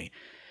my money.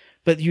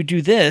 But you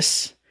do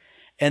this,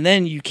 and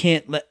then you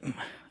can't let.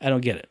 I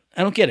don't get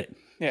it.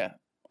 Yeah,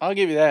 I'll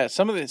give you that.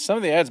 Some of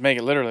the ads make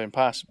it literally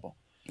impossible.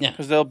 Yeah,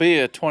 because there'll be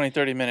a 20,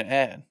 30-minute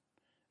ad.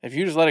 If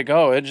you just let it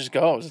go, it just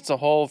goes. It's a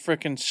whole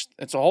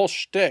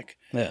shtick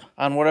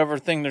on whatever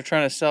thing they're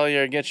trying to sell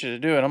you or get you to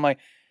do. And I'm like,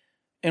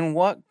 in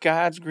what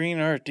God's green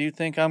earth do you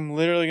think I'm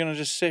literally going to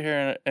just sit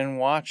here and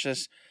watch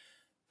this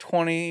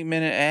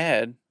 20-minute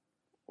ad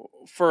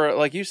for,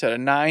 like you said, a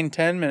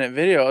 9-10-minute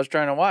video I was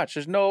trying to watch?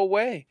 There's no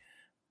way.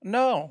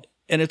 No.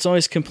 And it's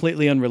always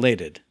completely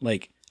unrelated.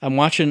 Like, I'm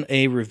watching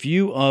a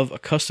review of a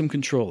custom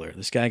controller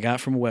this guy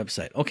got from a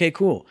website. Okay,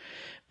 cool.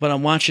 But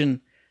I'm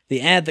watching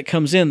the ad that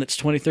comes in that's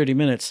 20, 30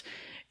 minutes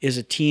is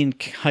a teen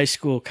high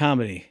school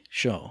comedy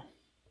show.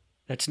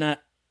 That's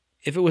not,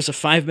 if it was a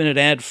 5-minute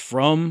ad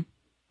from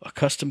a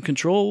custom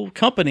control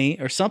company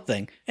or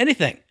something,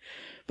 anything.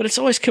 But it's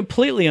always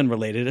completely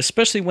unrelated,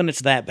 especially when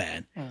it's that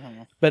bad.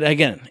 Mm-hmm. But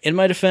again, in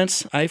my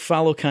defense, I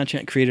follow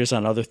content creators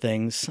on other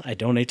things. I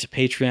donate to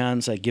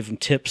Patreons. I give them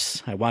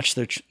tips. I watch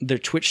their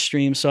Twitch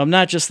streams. So I'm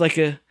not just like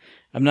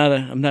I'm not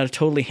a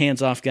totally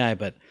hands-off guy,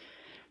 but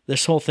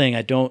this whole thing,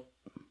 I don't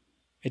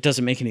It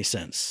doesn't make any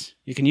sense.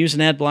 You can use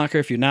an ad blocker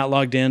if you're not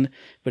logged in,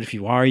 but if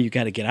you are, you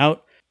got to get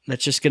out.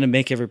 That's just going to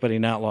make everybody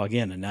not log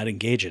in and not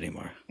engage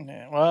anymore.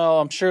 Yeah, well,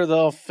 I'm sure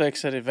they'll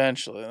fix it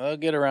eventually. They'll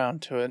get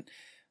around to it.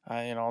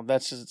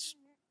 That's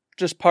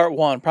just part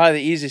one, probably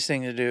the easiest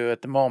thing to do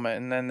at the moment,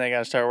 and then they got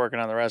to start working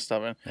on the rest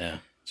of it. Yeah.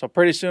 So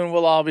pretty soon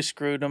we'll all be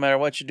screwed no matter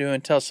what you do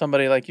until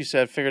somebody, like you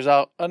said, figures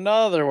out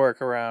another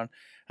workaround,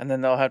 and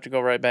then they'll have to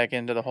go right back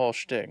into the whole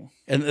shtick.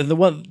 And the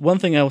one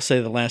thing I will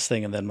say, the last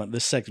thing, and then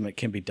this segment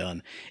can be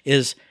done,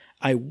 is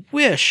I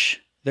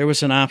wish there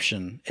was an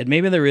option, and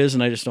maybe there is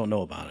and I just don't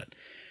know about it,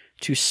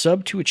 to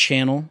sub to a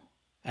channel.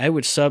 I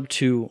would sub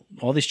to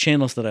all these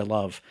channels that I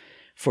love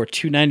for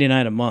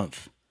 $2.99 a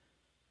month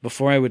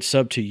before I would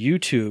sub to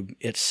YouTube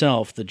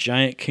itself, the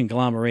giant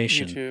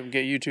conglomeration.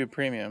 Get YouTube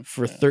Premium.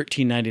 For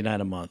 $13.99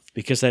 a month,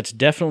 because that's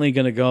definitely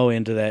going to go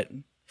into that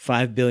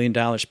 $5 billion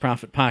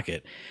profit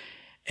pocket.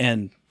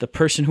 And the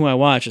person who I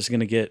watch is going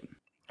to get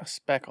a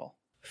speckle.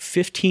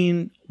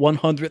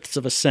 15/100ths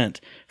of a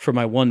cent for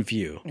my one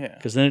view. Yeah.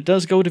 Because then it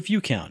does go to view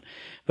count.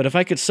 But if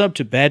I could sub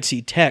to Bad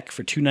Seed Tech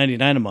for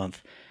 $2.99 a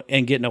month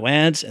and get no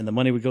ads and the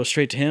money would go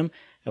straight to him,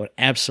 I would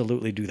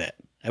absolutely do that.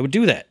 I would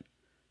do that.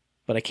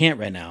 But I can't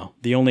right now.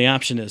 The only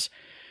option is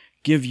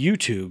give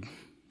YouTube,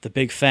 the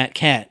big fat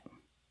cat,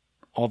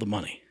 all the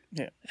money.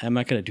 Yeah. I'm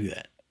not going to do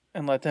that.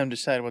 And let them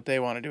decide what they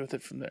want to do with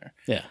it from there.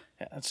 Yeah.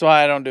 That's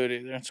why I don't do it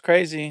either. It's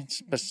crazy.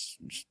 It's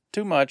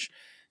too much.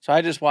 So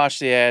I just watch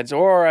the ads,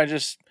 or I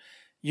just,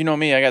 you know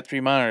me, I got 3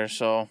 monitors.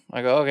 So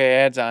I go, okay,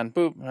 ads on,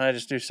 boop. And I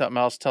just do something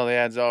else till the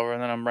ad's over,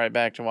 and then I'm right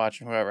back to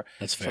watching whoever.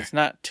 That's fair. So it's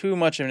not too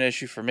much of an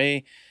issue for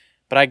me,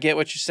 but I get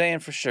what you're saying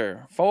for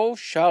sure. For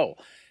sure.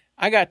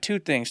 I got 2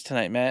 things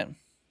tonight, Matt.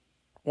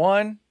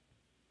 One,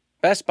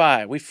 Best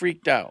Buy. We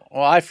freaked out.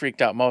 Well, I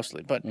freaked out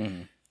mostly, but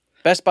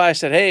Best Buy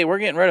said, hey, we're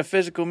getting rid of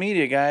physical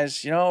media,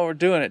 guys. We're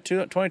doing it.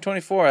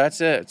 2024, that's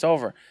it. It's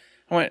over.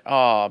 I went,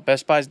 oh,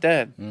 Best Buy's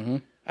dead. Mm-hmm.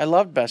 I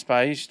loved Best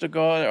Buy. I used to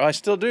go, I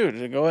still do,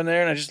 to go in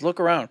there and I just look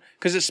around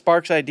because it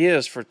sparks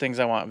ideas for things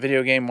I want,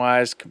 video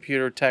game-wise,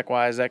 computer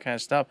tech-wise, that kind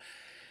of stuff.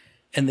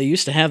 And they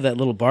used to have that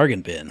little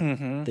bargain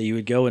bin that you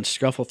would go and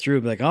scuffle through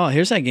and be like, oh,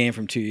 here's that game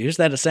from 2 years. Here's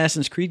that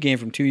Assassin's Creed game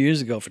from 2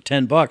 years ago for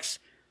 $10.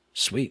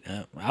 Sweet.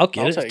 I'll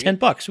get it. It's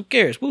 $10. Who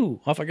cares? Woo,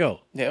 off I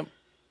go. Yep.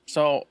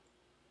 So,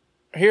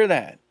 hear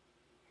that.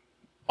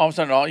 All of a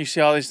sudden, you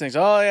see all these things.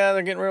 Oh, yeah,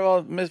 they're getting rid of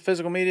all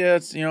physical media.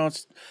 It's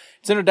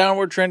in a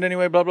downward trend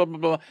anyway, blah, blah, blah,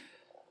 blah.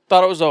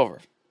 Thought it was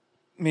over.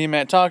 Me and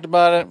Matt talked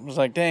about it. Was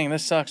like, dang,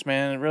 this sucks,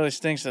 man. It really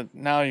stinks that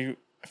now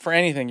for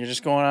anything, you're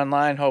just going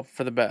online, hoping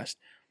for the best.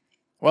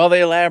 Well,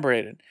 they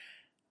elaborated.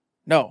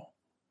 No,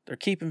 they're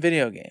keeping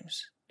video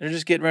games. They're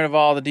just getting rid of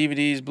all the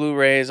DVDs,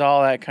 Blu-rays,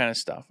 all that kind of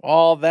stuff.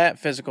 All that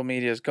physical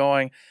media is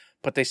going,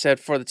 but they said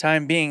for the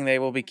time being, they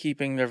will be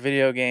keeping their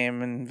video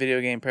game and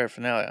video game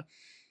paraphernalia.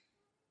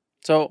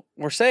 So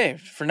we're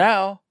saved. For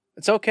now,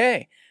 it's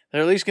okay.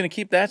 They're at least going to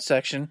keep that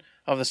section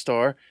of the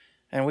store,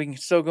 and we can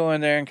still go in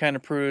there and kind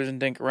of peruse and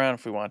dink around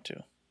if we want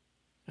to.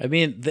 I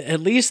mean,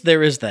 at least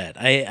there is that.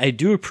 I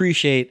do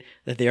appreciate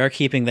that they are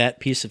keeping that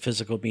piece of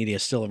physical media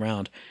still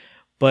around,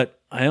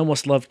 but I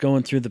almost loved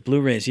going through the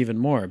Blu-rays even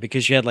more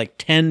because you had like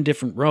 10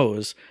 different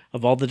rows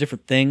of all the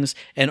different things.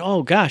 And,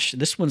 oh, gosh,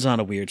 this one's on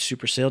a weird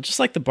super sale, just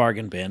like the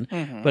bargain bin.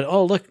 Mm-hmm. But,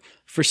 oh, look,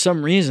 for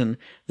some reason,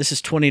 this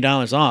is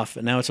 $20 off,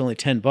 and now it's only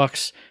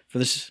 $10 for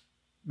this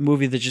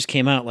movie that just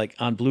came out like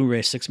on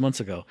Blu-ray 6 months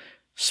ago.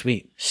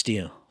 Sweet.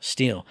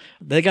 Steal.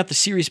 They got the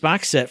series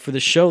box set for the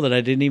show that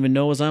I didn't even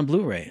know was on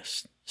Blu-ray.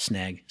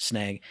 Snag.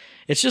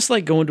 It's just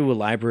like going to a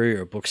library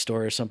or a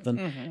bookstore or something.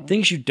 Mm-hmm.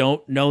 Things you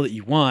don't know that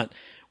you want.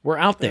 We're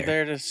out there.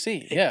 They're there to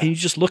see, yeah. And you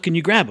just look and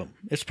you grab them.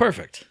 It's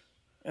perfect.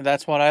 And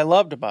that's what I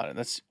loved about it.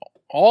 That's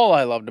all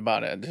I loved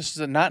about it. Just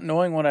not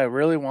knowing what I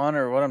really want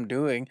or what I'm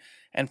doing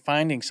and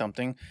finding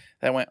something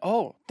that went,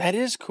 oh, that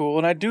is cool,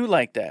 and I do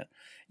like that.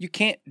 You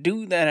can't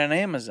do that on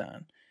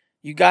Amazon.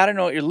 You got to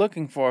know what you're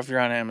looking for if you're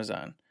on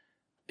Amazon.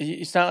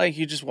 It's not like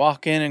you just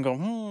walk in and go,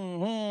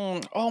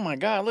 oh, my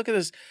God, look at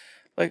this.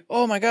 Like,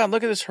 oh, my God,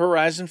 look at this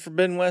Horizon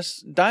Forbidden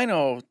West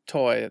dino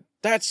toy.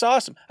 That's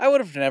awesome. I would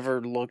have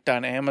never looked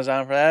on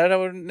Amazon for that.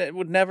 It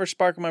would never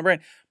spark in my brain.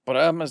 But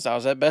I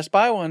was at Best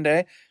Buy one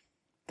day.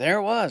 There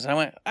it was. I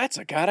went, that's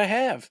a gotta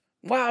have.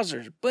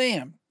 Wowzers.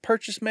 Bam.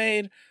 Purchase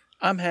made.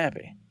 I'm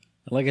happy.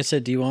 Like I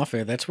said to you off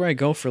air, that's where I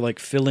go for like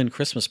fill-in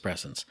Christmas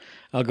presents.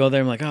 I'll go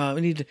there. I'm like, oh, I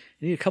need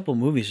a couple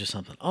movies or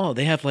something. Oh,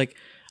 they have like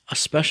a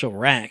special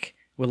rack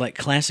with like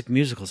classic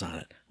musicals on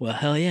it. Well,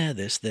 hell yeah,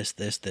 this.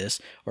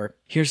 Or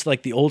here's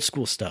like the old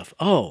school stuff.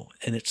 Oh,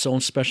 and its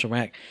own special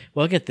rack.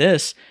 Well, I'll get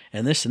this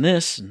and this and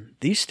this. And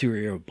these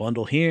three are a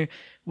bundle here.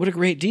 What a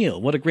great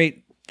deal. What a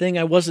great thing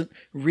I wasn't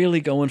really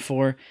going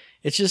for.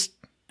 It's just,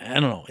 I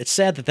don't know. It's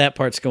sad that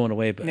part's going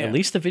away, but at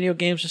least the video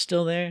games are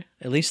still there.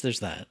 At least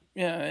there's that.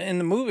 Yeah, in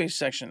the movies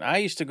section, I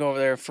used to go over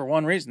there for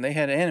one reason. They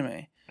had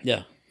anime.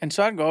 Yeah. And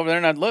so I'd go over there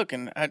and I'd look,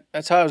 and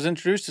that's how I was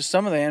introduced to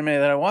some of the anime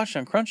that I watched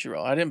on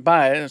Crunchyroll. I didn't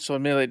buy it, so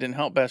admittedly it didn't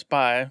help Best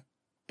Buy.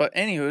 But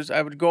anywho's,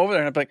 I would go over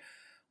there and I'd be like,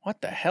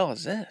 what the hell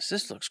is this?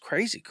 This looks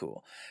crazy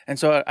cool. And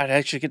so I'd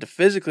actually get to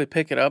physically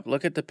pick it up,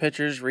 look at the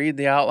pictures, read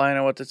the outline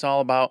of what it's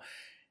all about.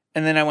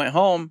 And then I went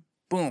home,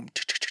 boom,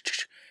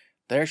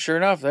 there, sure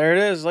enough, there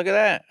it is. Look at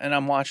that. And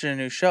I'm watching a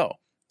new show.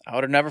 I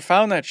would have never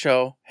found that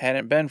show had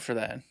it been for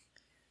that.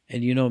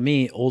 And you know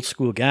me, old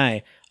school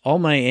guy, all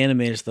my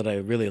animes that I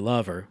really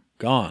love are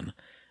gone.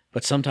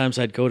 But sometimes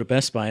I'd go to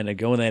Best Buy and I'd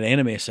go in that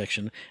anime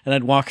section and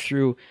I'd walk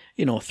through,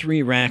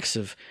 3 racks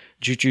of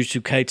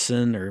Jujutsu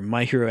Kaisen or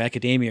My Hero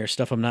Academia or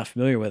stuff I'm not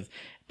familiar with.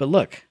 But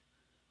look,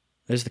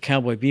 there's the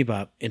Cowboy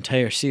Bebop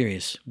entire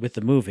series with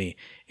the movie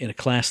in a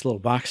class little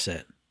box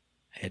set.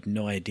 I had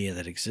no idea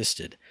that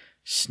existed.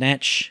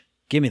 Snatch,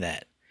 give me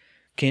that.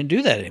 Can't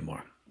do that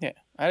anymore. Yeah,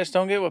 I just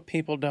don't get what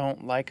people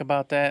don't like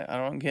about that. I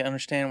don't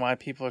understand why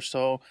people are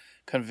so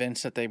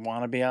convinced that they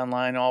want to be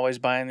online, always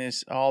buying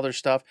all their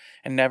stuff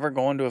and never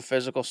going to a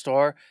physical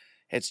store.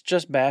 It's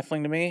just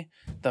baffling to me.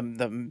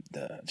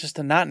 Just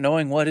the not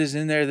knowing what is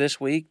in there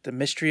this week, the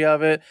mystery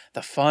of it,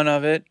 the fun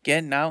of it,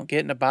 getting out,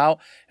 getting about.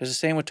 It was the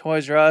same with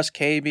Toys R Us,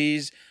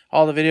 KB's,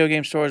 all the video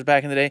game stores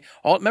back in the day.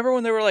 Remember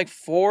when there were like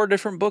 4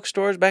 different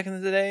bookstores back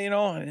in the day?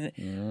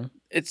 Mm-hmm.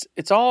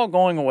 It's all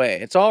going away.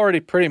 It's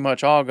already pretty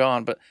much all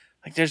gone. But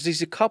like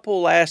there's a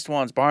couple last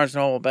ones, Barnes &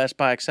 Noble, Best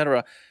Buy,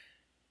 etc.,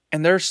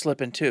 and they're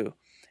slipping too.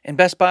 And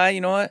Best Buy,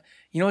 you know what?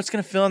 You know what's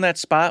going to fill in that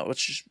spot,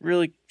 which just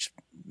really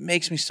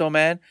makes me so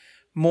mad?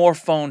 More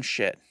phone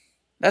shit.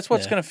 That's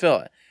what's going to fill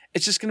it.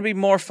 It's just going to be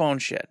more phone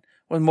shit.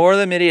 With more of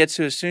them idiots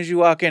who, as soon as you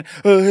walk in,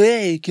 oh,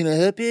 hey, can I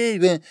help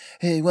you?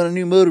 Hey, you want a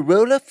new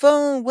Motorola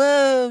phone?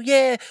 Whoa,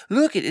 yeah.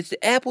 Look, it's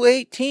the Apple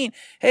 18.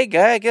 Hey,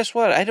 guy, guess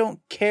what? I don't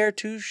care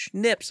 2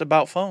 schnips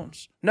about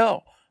phones.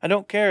 No, I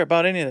don't care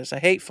about any of this. I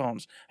hate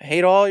phones. I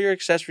hate all your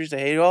accessories. I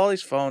hate all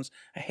these phones.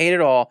 I hate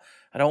it all.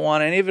 I don't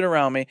want any of it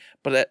around me.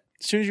 But as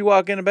soon as you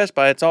walk into Best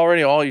Buy, it's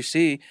already all you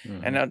see.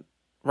 Mm-hmm. And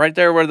right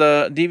there where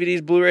the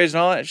DVDs, Blu-rays, and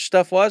all that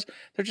stuff was,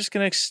 they're just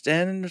going to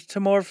extend to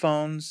more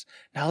phones.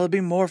 Now there'll be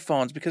more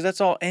phones because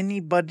that's all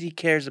anybody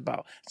cares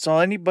about. That's all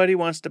anybody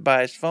wants to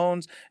buy is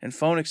phones and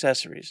phone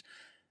accessories.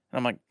 And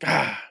I'm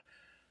like,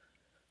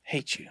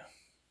 hate you.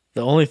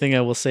 The only thing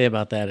I will say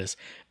about that is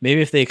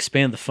maybe if they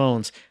expand the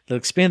phones, they'll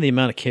expand the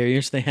amount of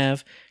carriers they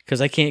have,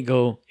 because I can't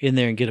go in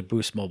there and get a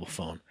Boost mobile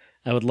phone.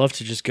 I would love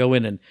to just go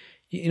in and,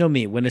 you know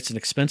me, when it's an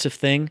expensive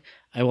thing,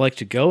 I like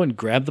to go and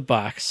grab the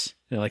box,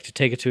 and I like to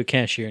take it to a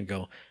cashier and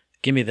go,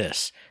 give me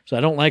this. So I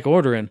don't like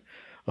ordering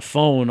a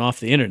phone off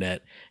the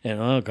internet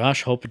and, oh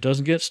gosh, hope it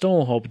doesn't get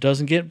stolen, hope it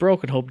doesn't get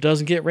broken, hope it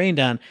doesn't get rained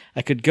on.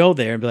 I could go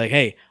there and be like,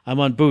 hey, I'm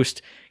on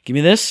Boost. Give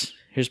me this.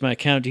 Here's my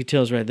account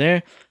details right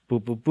there.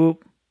 Boop, boop, boop.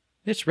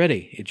 It's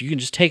ready. You can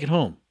just take it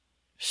home.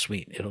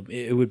 Sweet.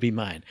 It would be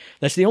mine.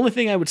 That's the only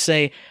thing I would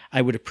say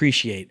I would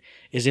appreciate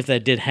is if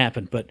that did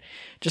happen. But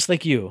just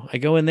like you, I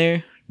go in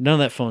there, none of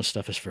that phone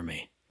stuff is for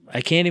me. I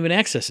can't even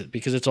access it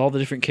because it's all the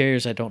different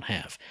carriers I don't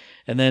have.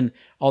 And then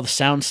all the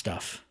sound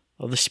stuff,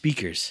 all the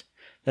speakers.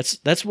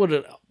 That's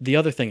what the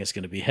other thing is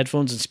going to be,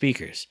 headphones and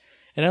speakers.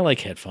 And I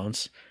like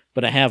headphones,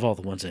 but I have all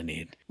the ones I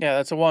need. Yeah,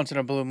 that's a once in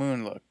a blue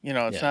moon look.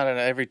 It's not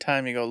every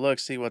time you go look,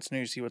 see what's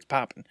new, see what's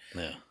popping.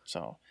 Yeah.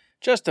 So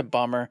just a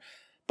bummer.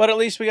 But at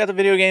least we got the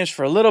video games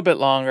for a little bit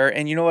longer.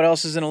 And you know what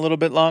else is in a little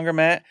bit longer,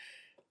 Matt?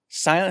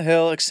 Silent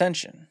Hill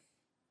Ascension.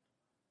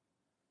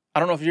 I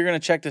don't know if you're going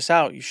to check this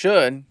out. You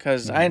should,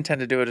 because I intend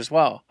to do it as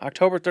well.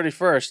 October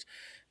 31st,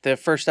 the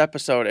first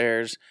episode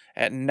airs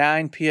at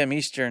 9 p.m.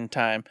 Eastern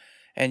time.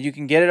 And you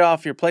can get it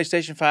off your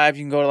PlayStation 5.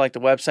 You can go to like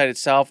the website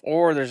itself,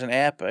 or there's an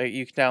app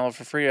you can download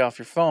for free off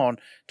your phone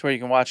to where you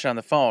can watch it on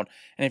the phone.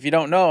 And if you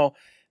don't know,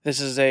 this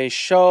is a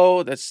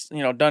show that's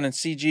done in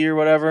CG or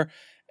whatever,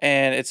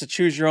 and it's a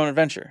choose your own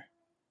adventure.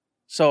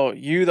 So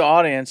you, the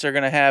audience, are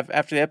going to have,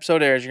 after the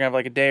episode airs, you're going to have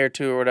like a day or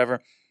two or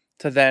whatever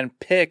to then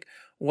pick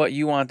what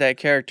you want that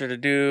character to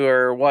do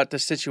or what the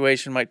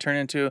situation might turn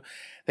into.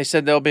 They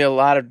said there'll be a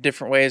lot of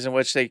different ways in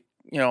which they,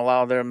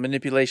 allow their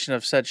manipulation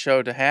of said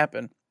show to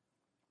happen.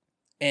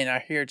 And I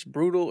hear it's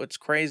brutal, it's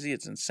crazy,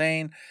 it's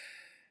insane.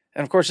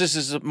 And of course, this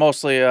is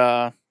mostly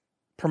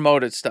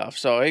promoted stuff,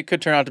 so it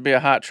could turn out to be a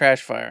hot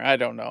trash fire. I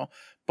don't know.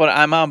 But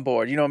I'm on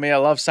board. You know me, I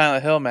love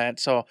Silent Hill, Matt,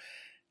 so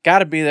got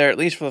to be there at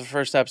least for the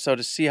first episode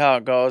to see how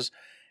it goes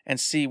and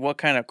see what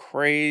kind of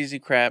crazy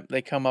crap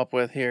they come up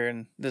with here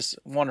in this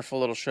wonderful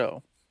little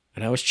show.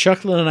 And I was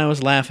chuckling and I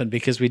was laughing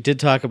because we did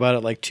talk about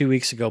it like 2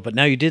 weeks ago. But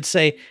now you did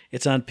say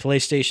it's on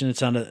PlayStation,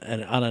 it's on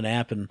an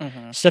app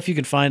and stuff you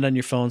can find on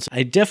your phones.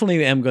 I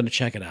definitely am going to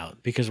check it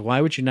out because why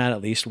would you not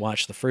at least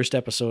watch the first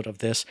episode of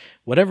this,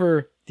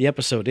 whatever the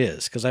episode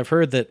is? Because I've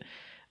heard that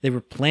they were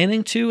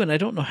planning to, and I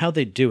don't know how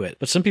they do it.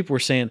 But some people were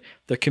saying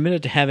they're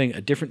committed to having a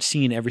different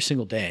scene every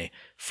single day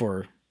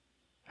for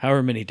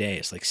however many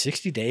days. Like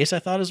 60 days, I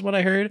thought is what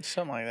I heard.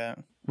 Something like that.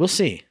 We'll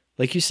see.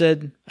 Like you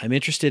said, I'm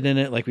interested in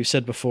it. Like we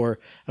said before,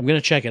 I'm going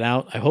to check it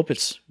out. I hope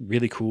it's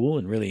really cool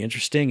and really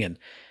interesting. And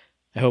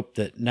I hope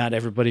that not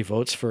everybody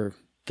votes for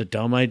the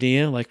dumb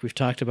idea like we've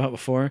talked about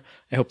before.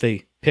 I hope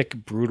they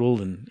pick brutal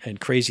and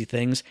crazy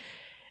things.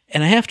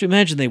 And I have to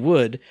imagine they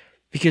would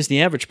Because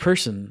the average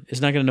person is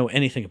not going to know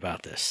anything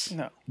about this.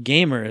 No.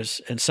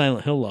 Gamers and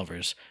Silent Hill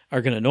lovers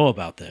are going to know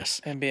about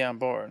this. And be on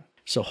board.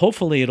 So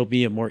hopefully it'll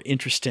be a more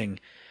interesting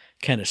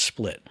kind of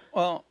split.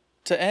 Well,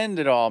 to end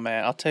it all,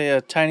 man, I'll tell you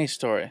a tiny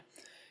story.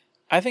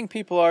 I think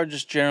people are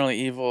just generally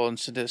evil and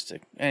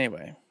sadistic.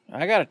 Anyway,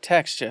 I got a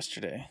text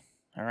yesterday,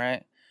 all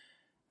right?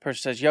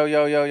 Person says, yo,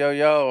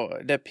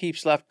 that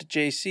Peeps left the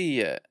JC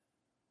yet.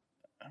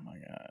 Oh, my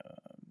God.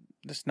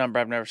 This number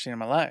I've never seen in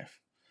my life.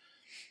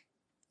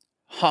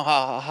 Ha,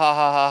 ha, ha, ha,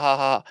 ha, ha,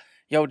 ha.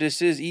 Yo,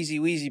 this is easy,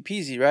 wheezy,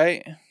 peasy,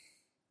 right? I'm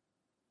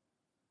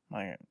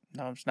like,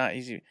 no, it's not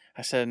easy.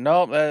 I said,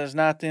 nope, that is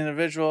not the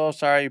individual.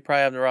 Sorry, you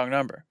probably have the wrong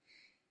number.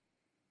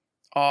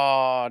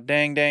 Oh,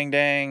 dang,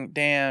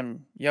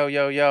 damn.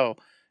 Yo.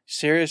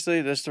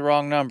 Seriously, this is the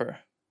wrong number.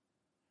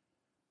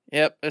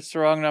 Yep, it's the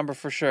wrong number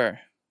for sure.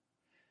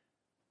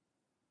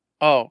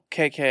 Oh,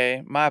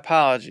 KK, my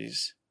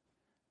apologies.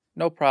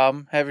 No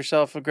problem. Have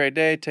yourself a great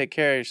day. Take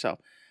care of yourself.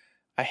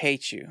 I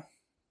hate you.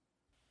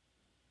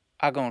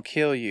 I'm gonna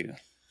kill you.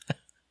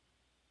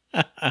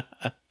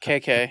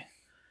 KK.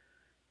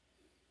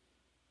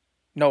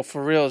 No,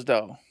 for reals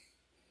though.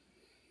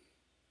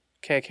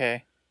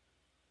 KK.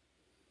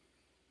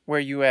 Where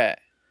you at?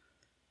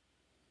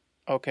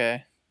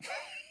 Okay.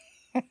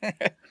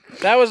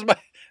 That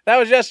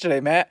was yesterday,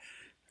 Matt.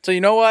 So you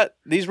know what?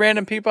 These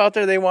random people out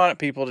there, they want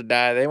people to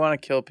die. They want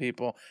to kill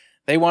people.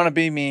 They want to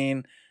be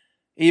mean,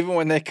 even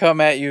when they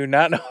come at you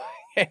not knowing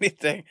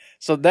anything.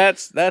 So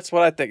that's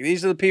what I think.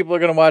 These are the people who are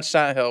going to watch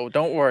Silent Hill.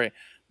 Don't worry.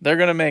 They're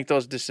going to make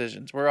those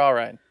decisions. We're all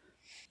right.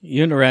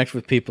 You interact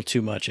with people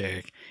too much,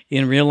 Eric.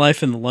 In real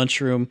life, in the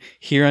lunchroom,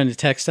 here on the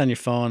text on your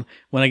phone.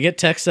 When I get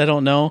texts I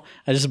don't know,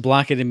 I just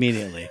block it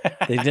immediately.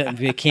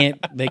 They can't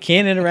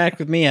interact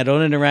with me. I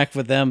don't interact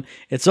with them.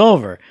 It's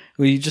over.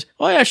 We just,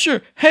 oh yeah,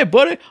 sure. Hey,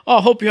 buddy.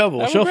 Oh, hope you have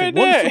yourself a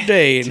wonderful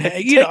day and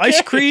eat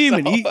ice cream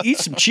and eat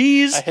some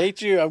cheese. I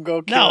hate you. I'm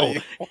going to kill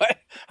you. What?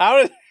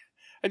 How did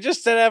I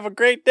just said have a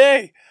great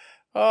day?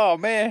 Oh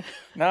man,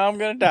 now I'm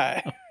gonna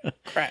die.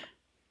 Crap.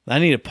 I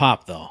need a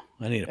pop though.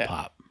 I need a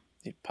pop.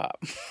 Need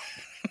pop.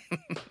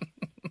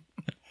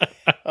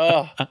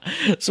 Oh.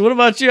 So what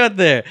about you out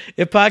there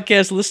in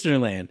podcast listener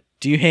land?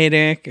 Do you hate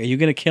Eric? Are you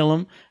going to kill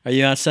him? Are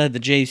you outside the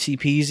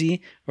JCPZ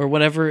or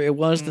whatever it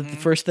was that the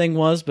first thing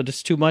was, but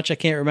it's too much, I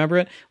can't remember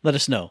it? Let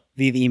us know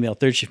via the email,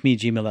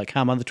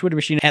 thirdshiftme@gmail.com, on the Twitter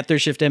machine,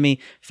 @ThirdShiftME.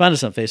 Find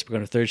us on Facebook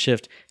under Third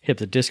Shift. Hit up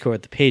the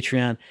Discord, the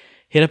Patreon.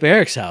 Hit up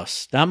Eric's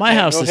house. Not my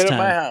house this time. Hit up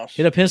my house.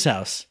 Hit up his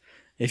house.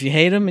 If you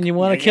hate him and you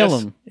want to kill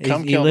him,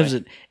 he lives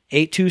at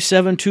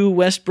 8272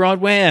 West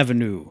Broadway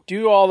Avenue.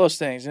 Do all those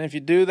things. And if you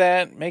do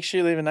that, make sure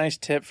you leave a nice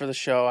tip for the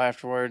show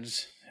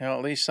afterwards. You know,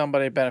 at least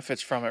somebody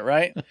benefits from it,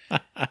 right?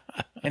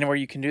 Anywhere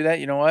you can do that,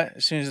 you know what?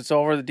 As soon as it's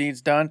over, the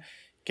deed's done,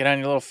 get on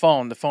your little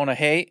phone, the phone I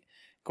hate,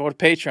 go to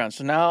Patreon.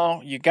 So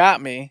now you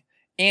got me,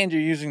 and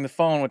you're using the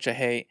phone, which I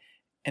hate,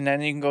 and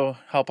then you can go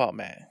help out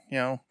Matt. You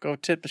know, go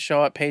tip the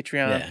show at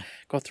Patreon. Yeah.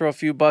 Go throw a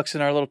few bucks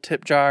in our little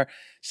tip jar.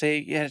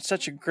 Say, yeah, it's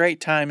such a great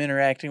time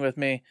interacting with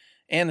me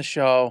and the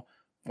show.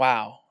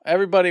 Wow.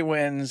 Everybody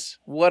wins.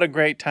 What a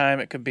great time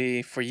it could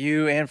be for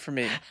you and for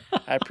me.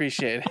 I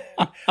appreciate it.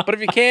 But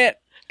if you can't.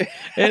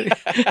 I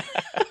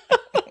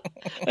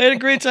had a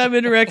great time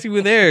interacting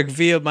with Eric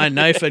via my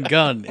knife and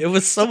gun. It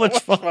was so much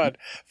fun.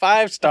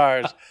 5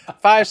 stars.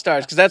 5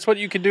 stars. Because that's what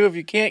you can do if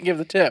you can't give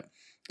the tip.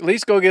 At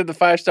least go give the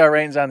 5-star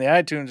ratings on the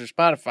iTunes or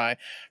Spotify.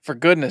 For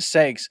goodness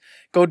sakes.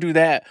 Go do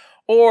that.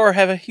 Or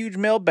have a huge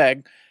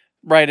mailbag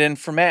right in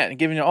for Matt and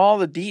giving you all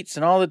the deets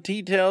and all the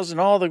details and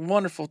all the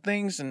wonderful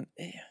things. And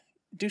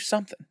do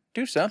something.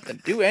 Do something.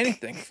 Do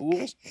anything,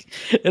 fools.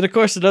 And, of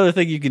course, another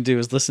thing you can do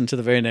is listen to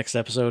the very next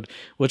episode,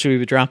 which will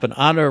be dropping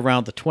on or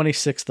around the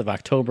 26th of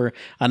October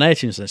on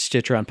iTunes, and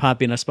Stitcher, on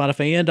Podbean, on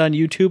Spotify, and on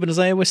YouTube. And as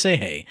I always say,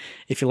 hey,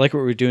 if you like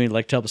what we're doing, you'd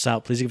like to help us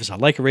out, please give us a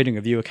like, a rating, a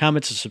review, a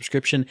comment, a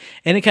subscription,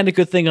 any kind of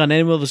good thing on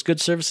any of those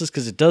good services,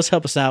 because it does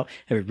help us out,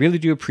 and we really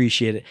do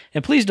appreciate it.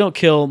 And please don't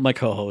kill my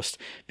co-host,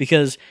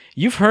 because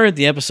you've heard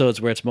the episodes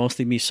where it's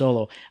mostly me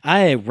solo.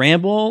 I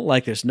ramble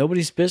like there's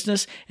nobody's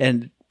business,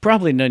 and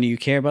probably none of you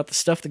care about the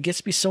stuff that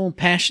gets me so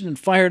impassioned and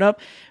fired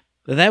up.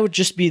 That would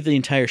just be the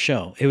entire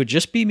show. It would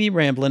just be me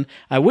rambling.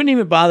 I wouldn't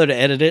even bother to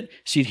edit it,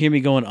 so you'd hear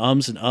me going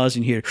ums and uhs,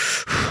 and you'd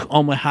hear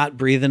all my hot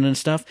breathing and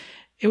stuff.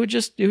 It would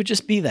just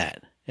be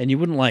that, and you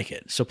wouldn't like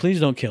it. So please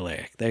don't kill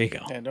Eric. There you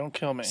go. Yeah, don't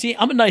kill me. See,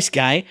 I'm a nice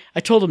guy.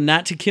 I told him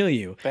not to kill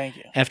you. Thank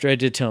you. After I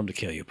did tell him to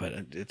kill you, but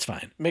it's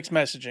fine. Mixed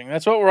messaging.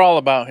 That's what we're all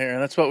about here,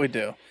 and that's what we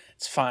do.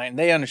 It's fine.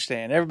 They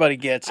understand. Everybody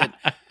gets it.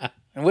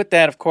 And with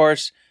that, of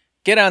course,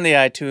 get on the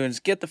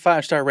iTunes, get the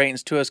 5-star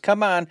ratings to us.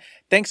 Come on.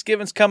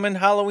 Thanksgiving's coming.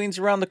 Halloween's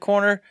around the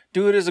corner.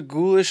 Do it as a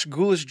ghoulish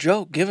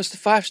joke. Give us the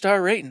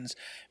 5-star ratings.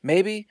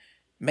 Maybe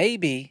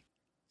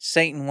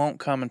Satan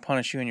won't come and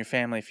punish you and your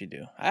family if you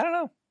do. I don't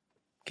know.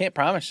 Can't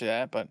promise you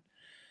that, but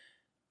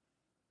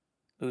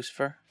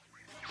Lucifer,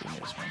 give me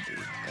this one, dude.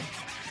 Thank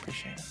you.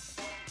 Appreciate it.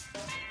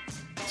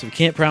 So we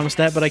can't promise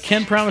that, but I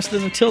can promise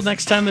that until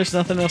next time, there's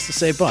nothing else to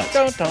say but.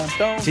 Don't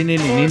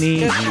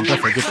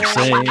forget to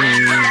say.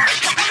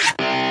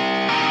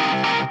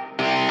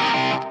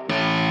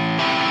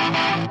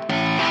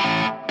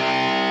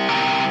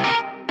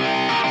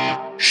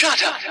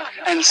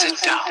 and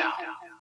sit down.